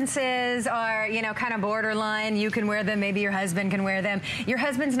fragrances are, you know, kind of borderline. You can wear them. Maybe your husband can wear them. Your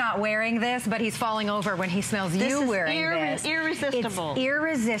husband's not wearing this, but he's falling over when he smells you wearing this. Irresistible. It's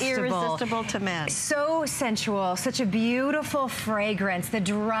irresistible. Irresistible to men. So sensual. Such a beautiful fragrance. The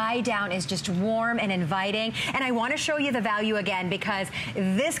dry down is just warm and inviting. And I want to show you the value again because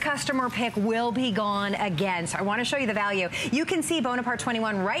this customer pick will be gone again. So I want to show you the value. You can see Bonaparte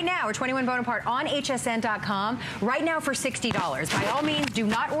 21 right now, or 21 Bonaparte on hsn.com right now for $60. By all means, do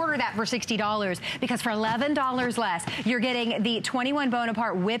not order that for $60 because for $11 less, you're getting the 21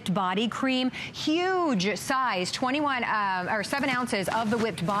 Bonaparte whipped body cream, huge size, 21 or 7 ounces of the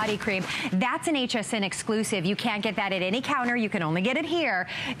whipped body cream. That's an HSN exclusive. You can't get that at any counter. You can only get it here,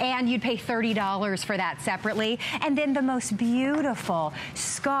 and you'd pay $30 for that separately. And then the most beautiful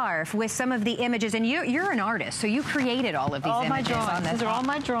scarf with some of the images, and you're an artist, so you created all of these images on this. These are all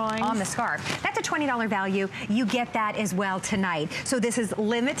my drawings. On the scarf. That's a $20 value. You get that as well tonight. So this is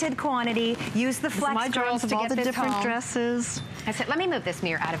limited quantity. Use the Flex Girls to get the this different home. Dresses. I said, let me move this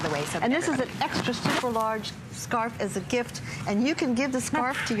mirror out of the way. And this is an extra super large scarf as a gift. And you can give the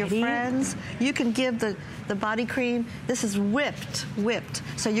scarf to your friends. You can give the body cream. This is whipped.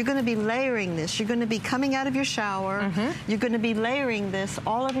 So you're going to be layering this. You're going to be coming out of your shower. You're going to be layering this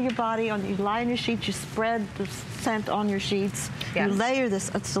all over your body. You lie on your sheets. You spread the scent on your sheets. You layer this.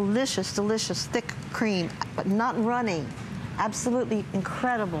 It's delicious, delicious, thick cream, but not runny. Absolutely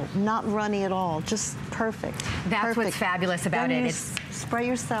incredible. Not runny at all. Just perfect. That's what's fabulous about it. It's spray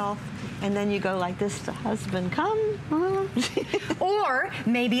yourself, and then you go like this to husband, come. Or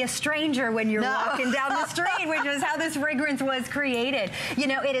maybe a stranger when you're walking down the street, which is how this fragrance was created. You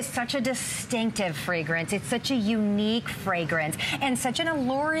know, it is such a distinctive fragrance. It's such a unique fragrance and such an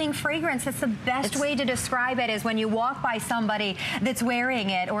alluring fragrance. That's the best way to describe it is when you walk by somebody that's wearing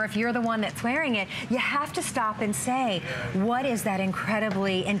it, or if you're the one that's wearing it, you have to stop and say, what is that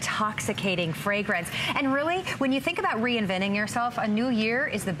incredibly intoxicating fragrance? And really, when you think about reinventing yourself, a new year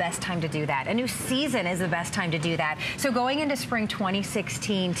is the best time to do that. A new season is the best time to do that. So going into spring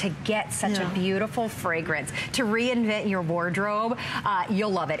 2016 to get such a beautiful fragrance, to reinvent your wardrobe, you'll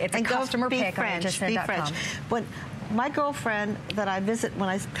love it. It's a customer pick on hsn.com. When my girlfriend that I visit when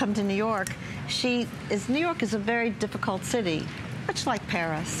I come to New York, New York is a very difficult city, much like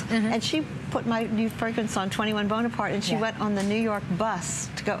Paris. And she put my new fragrance on 21 Bonaparte, and she went on the New York bus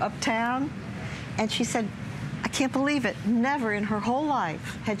to go uptown, and she said, I can't believe it. Never in her whole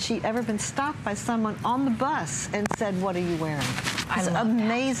life had she ever been stopped by someone on the bus and said, what are you wearing? It's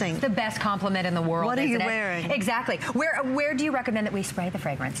amazing. That. The best compliment in the world, What are you wearing? Exactly. Where do you recommend that we spray the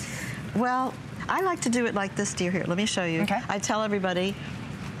fragrance? Well, I like to do it like this, dear. Here, let me show you. Okay. I tell everybody,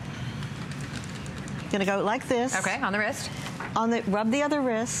 gonna go like this. Okay, on the wrist. Rub the other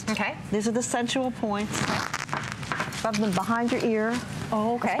wrist. Okay. These are the sensual points. Rub them behind your ear.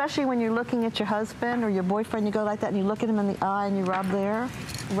 Oh, okay. Especially when you're looking at your husband or your boyfriend, you go like that and you look at him in the eye and you rub there.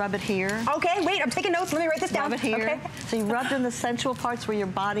 Rub it here. Okay, wait, I'm taking notes. Let me write this down. Rub it here. Okay. So you rubbed in the sensual parts where your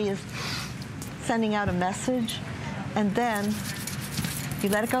body is sending out a message, and then you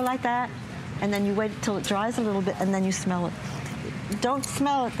let it go like that, and then you wait till it dries a little bit, and then you smell it. Don't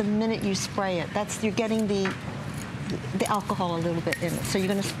smell it the minute you spray it. You're getting the alcohol a little bit in it. So you're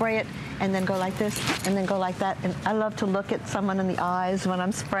going to spray it and then go like this and then go like that. And I love to look at someone in the eyes when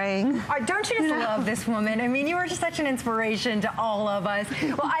I'm spraying. Don't you just love this woman? I mean, you are just such an inspiration to all of us.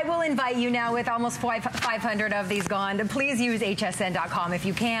 Well, I will invite you now with almost 500 of these gone to please use hsn.com if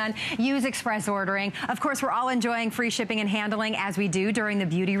you can. Use express ordering. Of course, we're all enjoying free shipping and handling as we do during the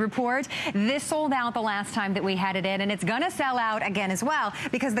beauty report. This sold out the last time that we had it in, and it's going to sell out again as well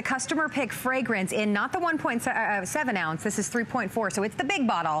because the customer pick fragrance in not the 1.7 ounce, this is 3.4, so it's the big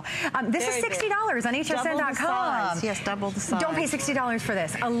bottle. This is $60 on hsn.com. Yes, double the size. Don't pay $60 for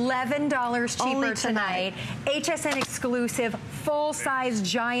this. $11 cheaper tonight. HSN exclusive, full-size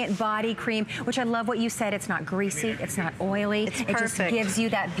giant body cream, which I love what you said. It's not greasy. It's not oily. It's perfect. It just gives you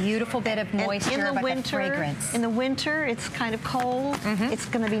that beautiful bit of moisture, but the fragrance. In the winter, it's kind of cold. It's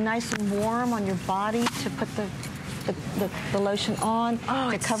going to be nice and warm on your body to put the lotion on,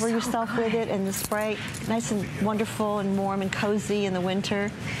 to cover yourself with it, and the spray, nice and wonderful and warm and cozy in the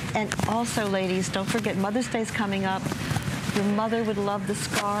winter. And also, ladies, don't forget Mother's Day's coming up. Your mother would love the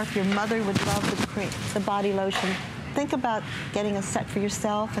scarf. Your mother would love the body lotion. think about getting a set for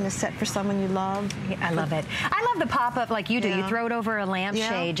yourself and a set for someone you love. I love it. I love the pop-up like you do. You throw it over a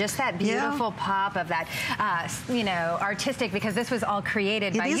lampshade. Just that beautiful pop of that, you know, artistic, because this was all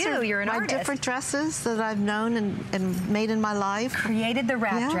created by you. You're an artist. Different dresses that I've known and made in my life. Created the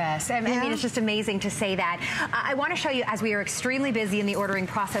wrap dress. I mean, it's just amazing to say that. I want to show you, as we are extremely busy in the ordering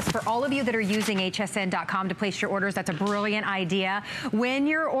process, for all of you that are using hsn.com to place your orders, that's a brilliant idea. When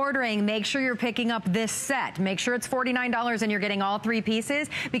you're ordering, make sure you're picking up this set. Make sure it's $49 and you're getting all 3 pieces,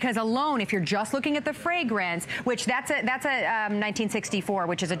 because alone, if you're just looking at the fragrance, which that's a 1964,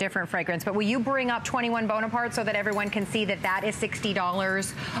 which is a different fragrance, but will you bring up 21 Bonaparte so that everyone can see that that is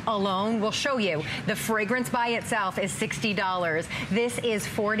 $60 alone? We'll show you. The fragrance by itself is $60. This is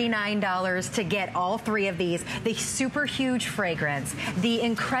 $49 to get all 3 of these. The super huge fragrance, the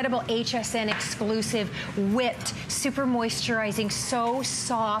incredible HSN exclusive whipped, super moisturizing, so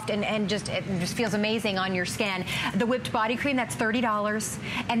soft, and it just feels amazing on your skin. The whipped body cream, that's $30.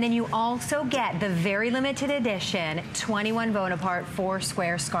 And then you also get the very limited edition 21 Bonaparte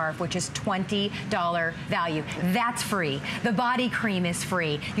 4-square scarf, which is $20 value. That's free. The body cream is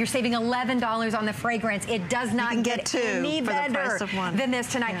free. You're saving $11 on the fragrance. It does not get any better than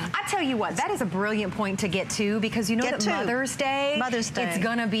this tonight. I tell you what, that is a brilliant point to get to, because you know that Mother's Day, it's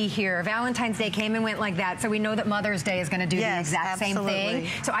gonna be here. Valentine's Day came and went like that, so we know that Mother's Day is gonna do the exact same thing.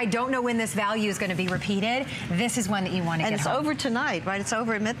 So I don't know when this value is gonna be repeated. This is one that you want to get home. And it's over tonight, right? It's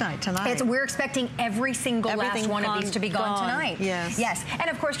over at midnight tonight. We're expecting every single last one of these to be gone tonight. Yes. Yes. And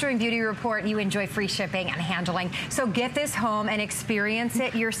of course, during Beauty Report, you enjoy free shipping and handling. So get this home and experience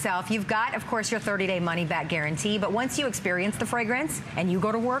it yourself. You've got, of course, your 30-day money-back guarantee, but once you experience the fragrance and you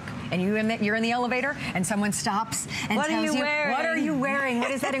go to work and you're in the elevator and someone stops and tells you, what are you wearing?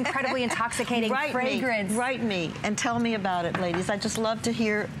 What is that incredibly intoxicating fragrance? Write me and tell me about it, ladies. I just love to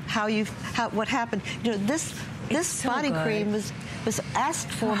hear what happened. You know, this body cream was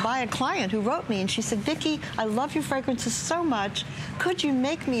asked for by a client who wrote me, and she said, Vicki, I love your fragrances so much. Could you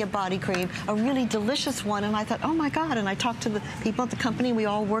make me a body cream, a really delicious one? And I thought, oh my God. And I talked to the people at the company. We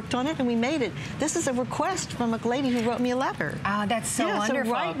all worked on it and we made it. This is a request from a lady who wrote me a letter. Oh, that's so wonderful.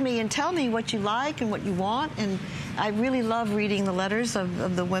 So write me and tell me what you like and what you want. And I really love reading the letters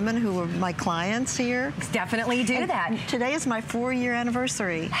of the women who were my clients here. Definitely do that. Today is my 4-year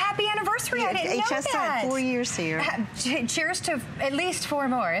anniversary. Happy anniversary. I didn't know that. HSN, 4 years here. Cheers to at least 4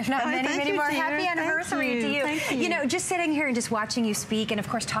 more, if not many more. Happy anniversary to you. Thank you. You know, just sitting here and just watching you speak, and of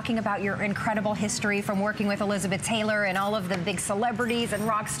course talking about your incredible history from working with Elizabeth Taylor and all of the big celebrities and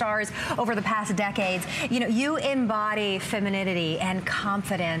rock stars over the past decades. You know, you embody femininity and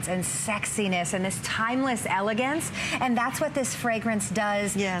confidence and sexiness and this timeless elegance, and that's what this fragrance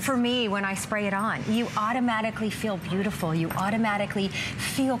does for me when I spray it on. You automatically feel beautiful. You automatically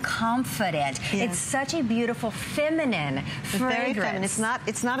feel confident. It's such a beautiful feminine fragrance. Very feminine.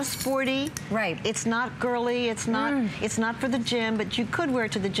 It's not a sporty. Right. It's not girly. It's not for the gym, but you could wear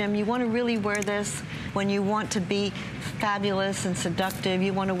it to the gym. You want to really wear this when you want to be fabulous and seductive.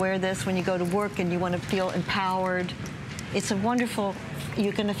 You want to wear this when you go to work and you want to feel empowered. It's a wonderful,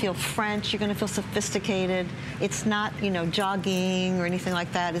 you're going to feel French, you're going to feel sophisticated. It's not, you know, jogging or anything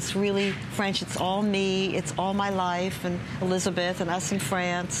like that. It's really French. It's all me. It's all my life, and Elizabeth and us in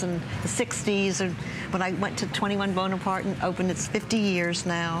France and the 60s. And when I went to 21 Bonaparte and opened, it's 50 years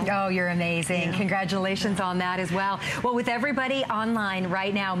now. Oh, you're amazing. Congratulations on that as well. Well, with everybody online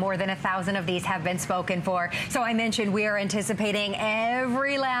right now, more than 1,000 of these have been spoken for. So I mentioned we are anticipating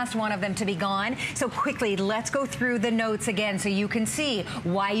every last one of them to be gone. So quickly, let's go through the notes again so you can see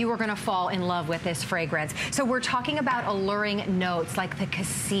why you are going to fall in love with this fragrance. So we're talking about alluring notes like the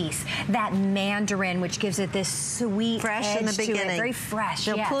cassis, that mandarin, which gives it this sweet fresh in the beginning. Very fresh.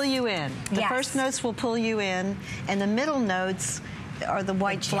 They'll pull you in. The first notes will pull you in, and the middle notes are the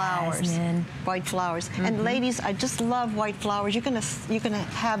white flowers. White flowers. And ladies, I just love white flowers. You're gonna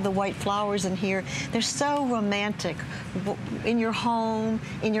have the white flowers in here. They're so romantic. In your home,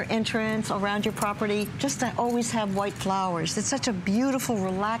 in your entrance, around your property, just to always have white flowers. It's such a beautiful,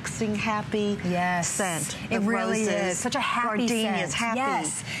 relaxing, happy scent. It really is. Such a happy Gardenias, scent. happy.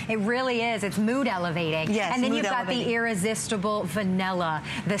 Yes, it really is. It's mood elevating. Yes, and then you've got the irresistible vanilla,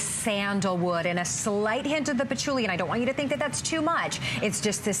 the sandalwood, and a slight hint of the patchouli. And I don't want you to think that that's too much. It's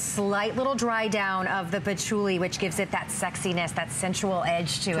just this slight little dry down of the patchouli, which gives it that sexiness, that sensual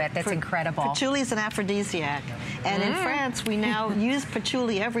edge to it. That's incredible. Patchouli is an aphrodisiac. And in France, we now use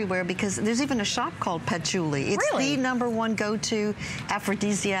patchouli everywhere because there's even a shop called Patchouli. It's the #1 go-to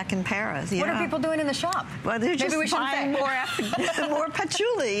aphrodisiac in Paris. What are people doing in the shop? Well, they're just buying more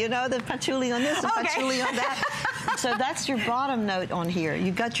patchouli, you know, the patchouli on this, the patchouli on that. So that's your bottom note on here.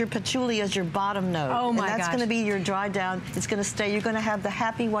 You've got your patchouli as your bottom note. Oh my gosh. And that's going to be your dry down. It's going to stay. You're going to have the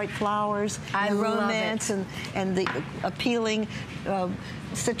happy white flowers, and romance, and the appealing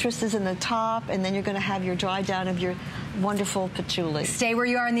citruses in the top, and then you're going to have your dry down of your wonderful patchouli. Stay where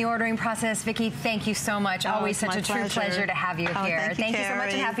you are in the ordering process. Vicki, thank you so much. Always such a true pleasure to have you here. Thank you so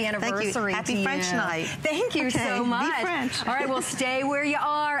much, and happy anniversary. Happy French night. Thank you so much. Be French. All right, well, stay where you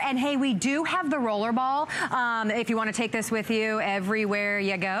are. And hey, we do have the rollerball. If you want to take this with you everywhere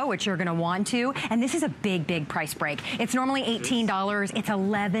you go, which you're going to want to. And this is a big, big price break. It's normally $18. It's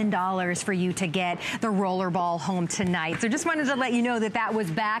 $11 for you to get the rollerball home tonight. So just wanted to let you know that that was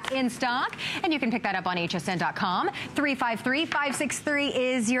back in stock, and you can pick that up on hsn.com. 353-563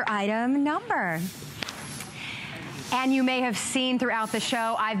 is your item number. And you may have seen throughout the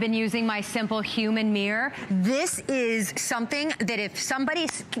show, I've been using my Simple Human mirror. This is something that if somebody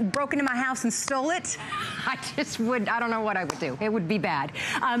broke into my house and stole it, I don't know what I would do. It would be bad.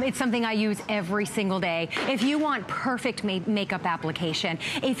 It's something I use every single day. If you want perfect makeup application,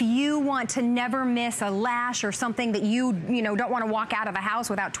 if you want to never miss a lash or something that you don't want to walk out of the house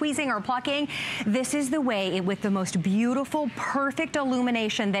without tweezing or plucking, this is the way with the most beautiful, perfect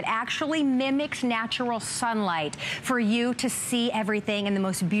illumination that actually mimics natural sunlight for you to see everything in the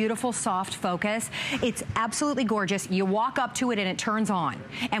most beautiful, soft focus. It's absolutely gorgeous. You walk up to it and it turns on.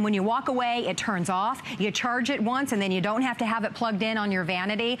 And when you walk away, it turns off. You charge it once and then you don't have to have it plugged in on your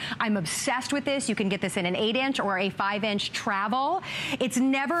vanity. I'm obsessed with this. You can get this in an 8-inch or a 5-inch travel. It's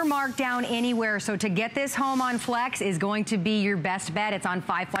never marked down anywhere, so to get this home on Flex is going to be your best bet. It's on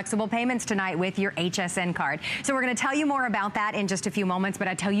 5 flexible payments tonight with your HSN card. So we're going to tell you more about that in just a few moments, but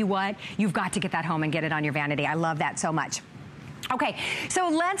I tell you what, you've got to get that home and get it on your vanity. I love that so much. Okay, so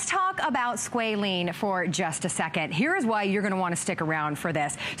let's talk about squalene for just a second. Here's why you're going to want to stick around for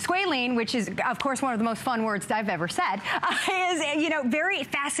this. Squalene, which is, of course, one of the most fun words I've ever said, is, very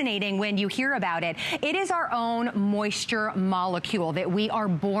fascinating when you hear about it. It is our own moisture molecule that we are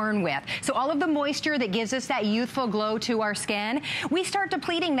born with. So all of the moisture that gives us that youthful glow to our skin, we start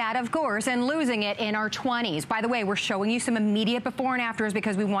depleting that, of course, and losing it in our 20s. By the way, we're showing you some immediate before and afters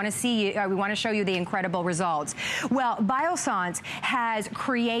because we want to show you the incredible results. Well, Biossance has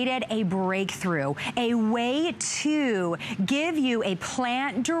created a breakthrough, a way to give you a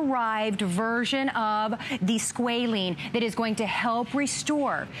plant-derived version of the squalene that is going to help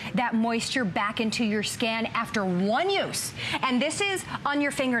restore that moisture back into your skin after one use. And this is on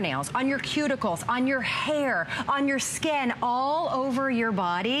your fingernails, on your cuticles, on your hair, on your skin, all over your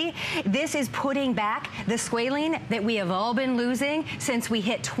body. This is putting back the squalene that we have all been losing since we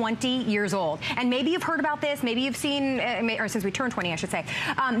hit 20 years old. And maybe you've heard about this, maybe you've seen, or since we turned 20, I should say.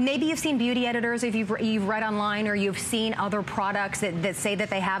 Maybe you've seen beauty editors, if you've read online, or you've seen other products that say that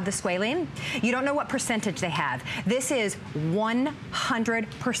they have the squalene. You don't know what percentage they have. This is 100%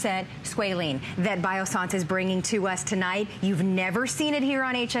 squalene that Biossance is bringing to us tonight. You've never seen it here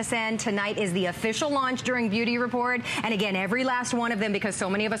on HSN. Tonight is the official launch during Beauty Report. And again, every last one of them, because so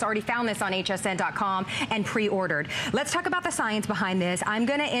many of us already found this on hsn.com and pre-ordered. Let's talk about the science behind this. I'm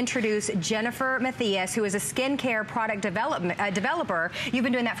going to introduce Jennifer Matthias, who is a skincare product developer. You've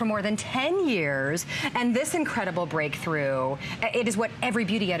been doing that for more than 10 years. And this incredible breakthrough, it is what every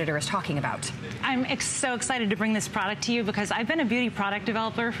beauty editor is talking about. I'm so excited to bring this product to you because I've been a beauty product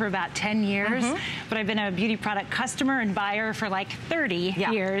developer for about 10 years, but I've been a beauty product customer and buyer for like 30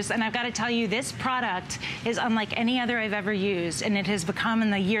 years. And I've got to tell you, this product is unlike any other I've ever used. And it has become,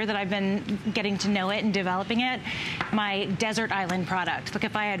 in the year that I've been getting to know it and developing it, my desert island product. Look,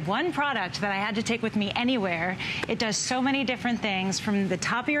 if I had one product that I had to take with me anywhere, it does so many different things from the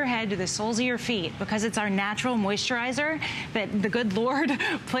top of your head to the soles of your feet, because it's our natural moisturizer that the good Lord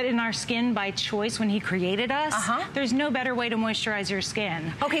put in our skin by choice when he created us. There's no better way to moisturize your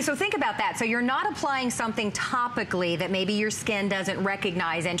skin. Okay, so think about that. So you're not applying something topically that maybe your skin doesn't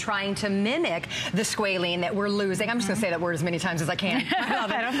recognize and trying to mimic the squalene that we're losing. I'm just going to say that word as many times as I can. I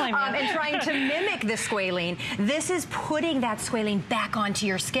love it. I don't blame you. And trying to mimic the squalene. This is putting that squalene back onto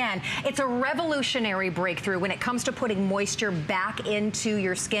your skin. It's a revolutionary breakthrough when it comes to putting moisture back into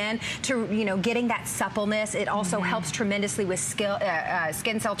your skin, to getting that suppleness. It also helps tremendously with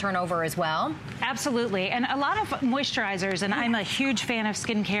skin cell turnover as well. Absolutely. And a lot of moisturizers, and I'm a huge fan of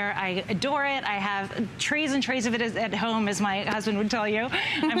skincare. I adore it. I have trays and trays of it at home, as my husband would tell you.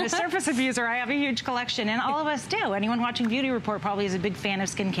 I'm a surface abuser. I have a huge collection, and all of us do. Anyone watching Beauty Report probably is a big fan of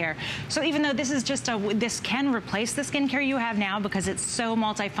skincare. So even though this is just this can replace the skincare you have now because it's so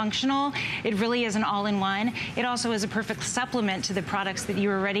multifunctional, it really is an all-in-one. It also is a perfect supplement to the products that you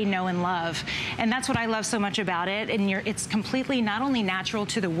already know and love. And that's what I love so much about it. And it's completely not only natural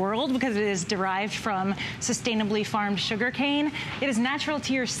to the world because it is derived from sustainably farmed sugarcane, it is natural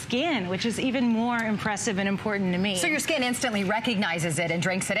to your skin, which is even more impressive and important to me. So your skin instantly recognizes it and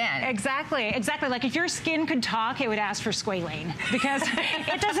drinks it in. Exactly, exactly. Like if your skin could talk, it would ask for squalane because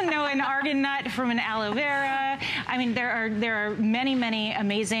it doesn't know an argan nut from an aloe vera. I mean, there are many, many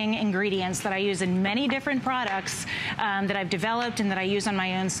amazing ingredients that I use in many different products that I've developed and that I use on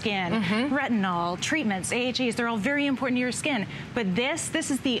my own skin. Retinol, treatments, AHAs, they're all very important to your skin. But this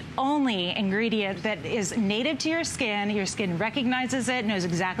is the only ingredient that is native to your skin. Your skin recognizes it, knows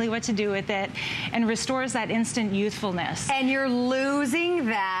exactly what to do with it, and restores that instant youthfulness. And you're losing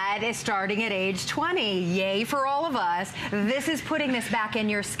that starting at age 20. Yay for all of us. This is putting this back in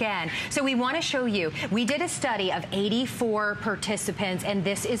your skin. So we want to show you, we did a study of 84 participants, and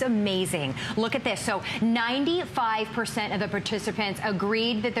this is amazing. Look at this. So 95% of the participants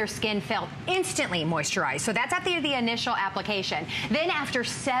agreed that their skin felt instantly moisturized. So that's after the initial application. Then after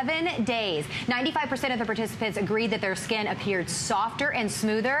 7 days, 95% of the participants agreed that their skin appeared softer and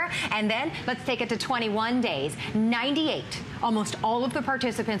smoother. And then let's take it to 21 days. 98, almost all of the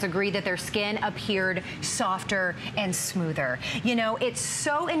participants agreed that their skin appeared softer and smoother. You know, it's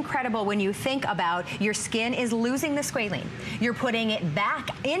so incredible when you think about your skin is losing the squalene. You're putting it back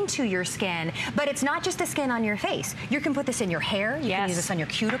into your skin, but it's not just the skin on your face. You can put this in your hair. You can use this on your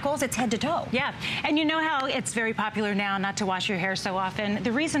cuticles. It's head to toe. Yeah, and you know how it's very popular now not to wash your hair so often.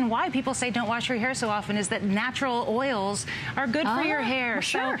 The reason why people say don't wash your hair so often is that natural oils are good for your hair. Well,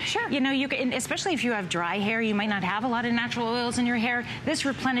 sure, so, sure. You know, you can, especially if you have dry hair, you might not have a lot of natural oils in your hair. This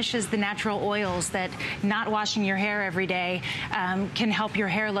replenishes the natural oils that not washing your hair every day can help your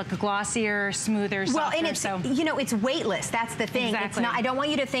hair look glossier, smoother, softer. Well, and it's, you know, it's weightless. That's the thing. Exactly. It's not, I don't want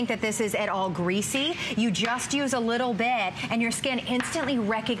you to think that this is at all greasy. You just use a little bit and your skin instantly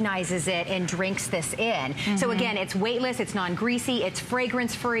recognizes it and drinks this in. So again, it's weightless, it's non-greasy, it's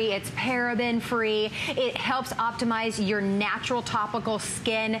fragrance-free, it's paraben-free. It helps optimize your natural topical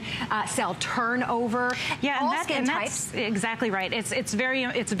skin cell turnover. Yeah, all and skin types. That's exactly right. It's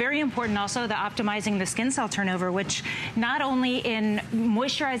very important also the optimizing the skin cell turnover, which not only in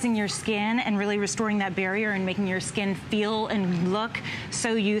moisturizing your skin and really restoring that barrier and making your skin feel and look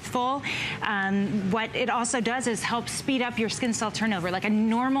so youthful, what it also does is help speed up your skin cell turnover. Like a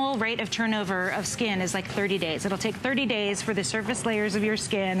normal rate of turnover of skin is like 30 days. It'll take 30 days for the surface layers of your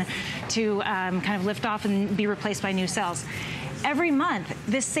skin to kind of lift off and be replaced by new cells. Every month,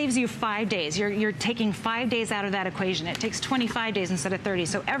 this saves you 5 days. You're taking 5 days out of that equation. It takes 25 days instead of 30.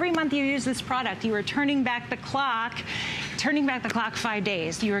 So every month you use this product, you are turning back the clock 5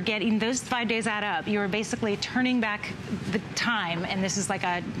 days. You are getting those 5 days add up. You are basically turning back the time, and this is like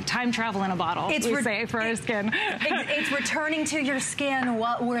a time travel in a bottle, we say, for our skin. It's returning to your skin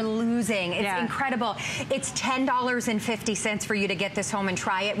what we're losing. It's incredible. It's $10.50 for you to get this home and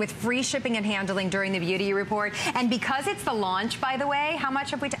try it with free shipping and handling during the beauty report. And because it's the launch, by the way, how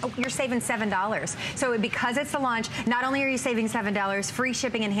much have we, you're saving $7. So because it's the launch, not only are you saving $7, free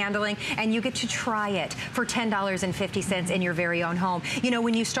shipping and handling, and you get to try it for $10.50 in your very own home. You know,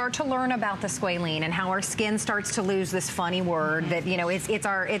 when you start to learn about the squalene and how our skin starts to lose this funny word that, you know, it's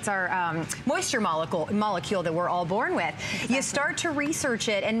our moisture molecule that we're all born with. Exactly. You start to research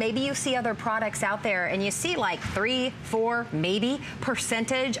it, and maybe you see other products out there and you see like 3, 4, maybe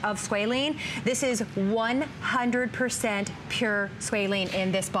percentage of squalene. This is 100% pure squalene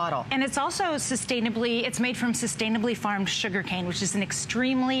in this bottle. And it's also it's made from sustainably farmed sugarcane, which is an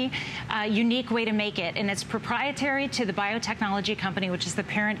extremely unique way to make it. And it's proprietary to the biotechnology company, which is the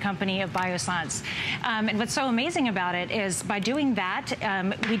parent company of Biossance. And what's so amazing about it is by doing that,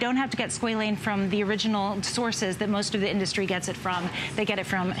 we don't have to get squalane from the original sources that most of the industry gets it from. They get it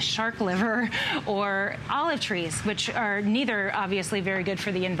from shark liver or olive trees, which are neither obviously very good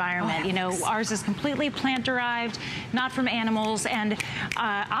for the environment. You know, ours is completely plant-derived, not from animals, and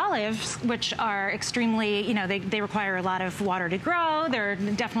olives, which are extremely, you know, they require a lot of water to grow. They're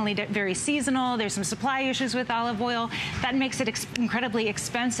definitely very seasonal. There's some supply issues with olive oil. That makes it incredibly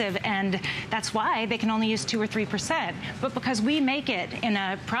expensive, and that's why they can only use 2 or 3%. But because we make it in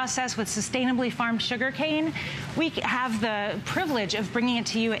a process with sustainably farmed sugarcane, we have the privilege of bringing it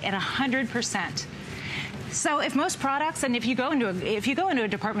to you at 100%. So if most products, and if you go into a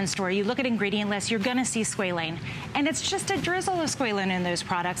department store, you look at ingredient lists, you're going to see squalane, and it's just a drizzle of squalane in those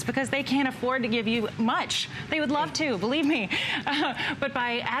products because they can't afford to give you much. They would love to, believe me. But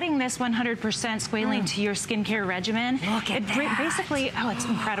by adding this 100% squalane to your skincare regimen, basically, oh, it's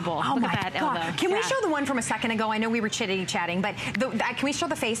incredible. Oh, look my at that God. elbow. Can we show the one from a second ago? I know we were chitty-chatting, but can we show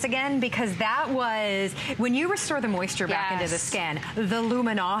the face again? Because that was, when you restore the moisture back into the skin, the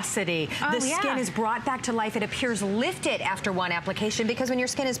luminosity, the skin is brought back to life. It appears lifted after one application because when your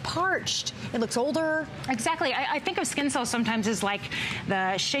skin is parched, it looks older. Exactly. I think of skin cells sometimes as like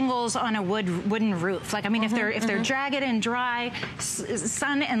the shingles on a wooden roof. Like, I mean, if they're jagged and dry,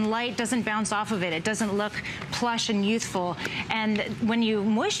 sun and light doesn't bounce off of it. It doesn't look plush and youthful. And when you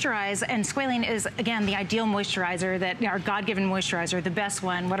moisturize, and squalane is, again, the ideal moisturizer, that our God-given moisturizer, the best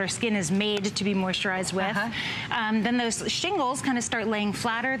one, what our skin is made to be moisturized with, then those shingles kind of start laying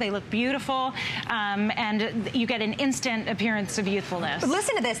flatter. They look beautiful, and you get an instant appearance of youthfulness.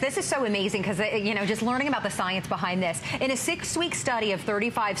 Listen to this. This is so amazing because, you know, just learning about the science behind this. In a 6-week study of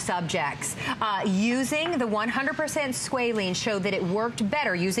 35 subjects, using the 100% squalane showed that it worked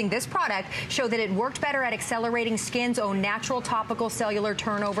better. Using this product showed that it worked better at accelerating skin's own natural topical cellular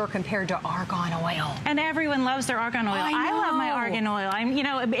turnover compared to argan oil. And everyone loves their argan oil. I love my argan oil. You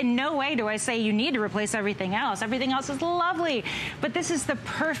know, in no way do I say you need to replace everything else. Everything else is lovely. But this is the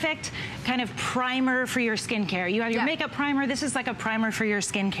perfect kind of primer for your skincare. You have your makeup primer. This is like a primer for your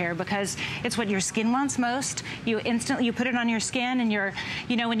skincare because it's what your skin wants most. You put it on your skin, and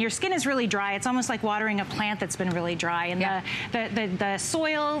you know, when your skin is really dry, it's almost like watering a plant that's been really dry, and the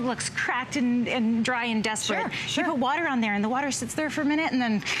soil looks cracked and dry and desperate. You put water on there, and the water sits there for a minute, and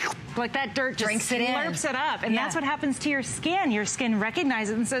then like that dirt just slurps it up, and that's what happens to your skin. Your skin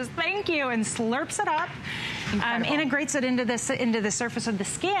recognizes it and says thank you and slurps it up. Integrates it into the surface of the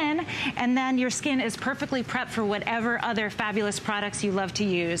skin, and then your skin is perfectly prepped for whatever other fabulous products you love to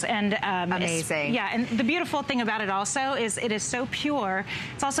use. And amazing. Yeah, and the beautiful thing about it also is it is so pure.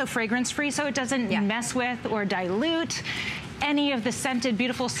 It's also fragrance-free, so it doesn't mess with or dilute any of the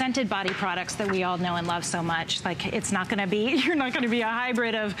beautiful scented body products that we all know and love so much. Like, it's not going to be, you're not going to be a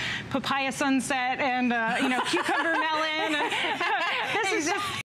hybrid of papaya sunset and, you know, cucumber melon. This is just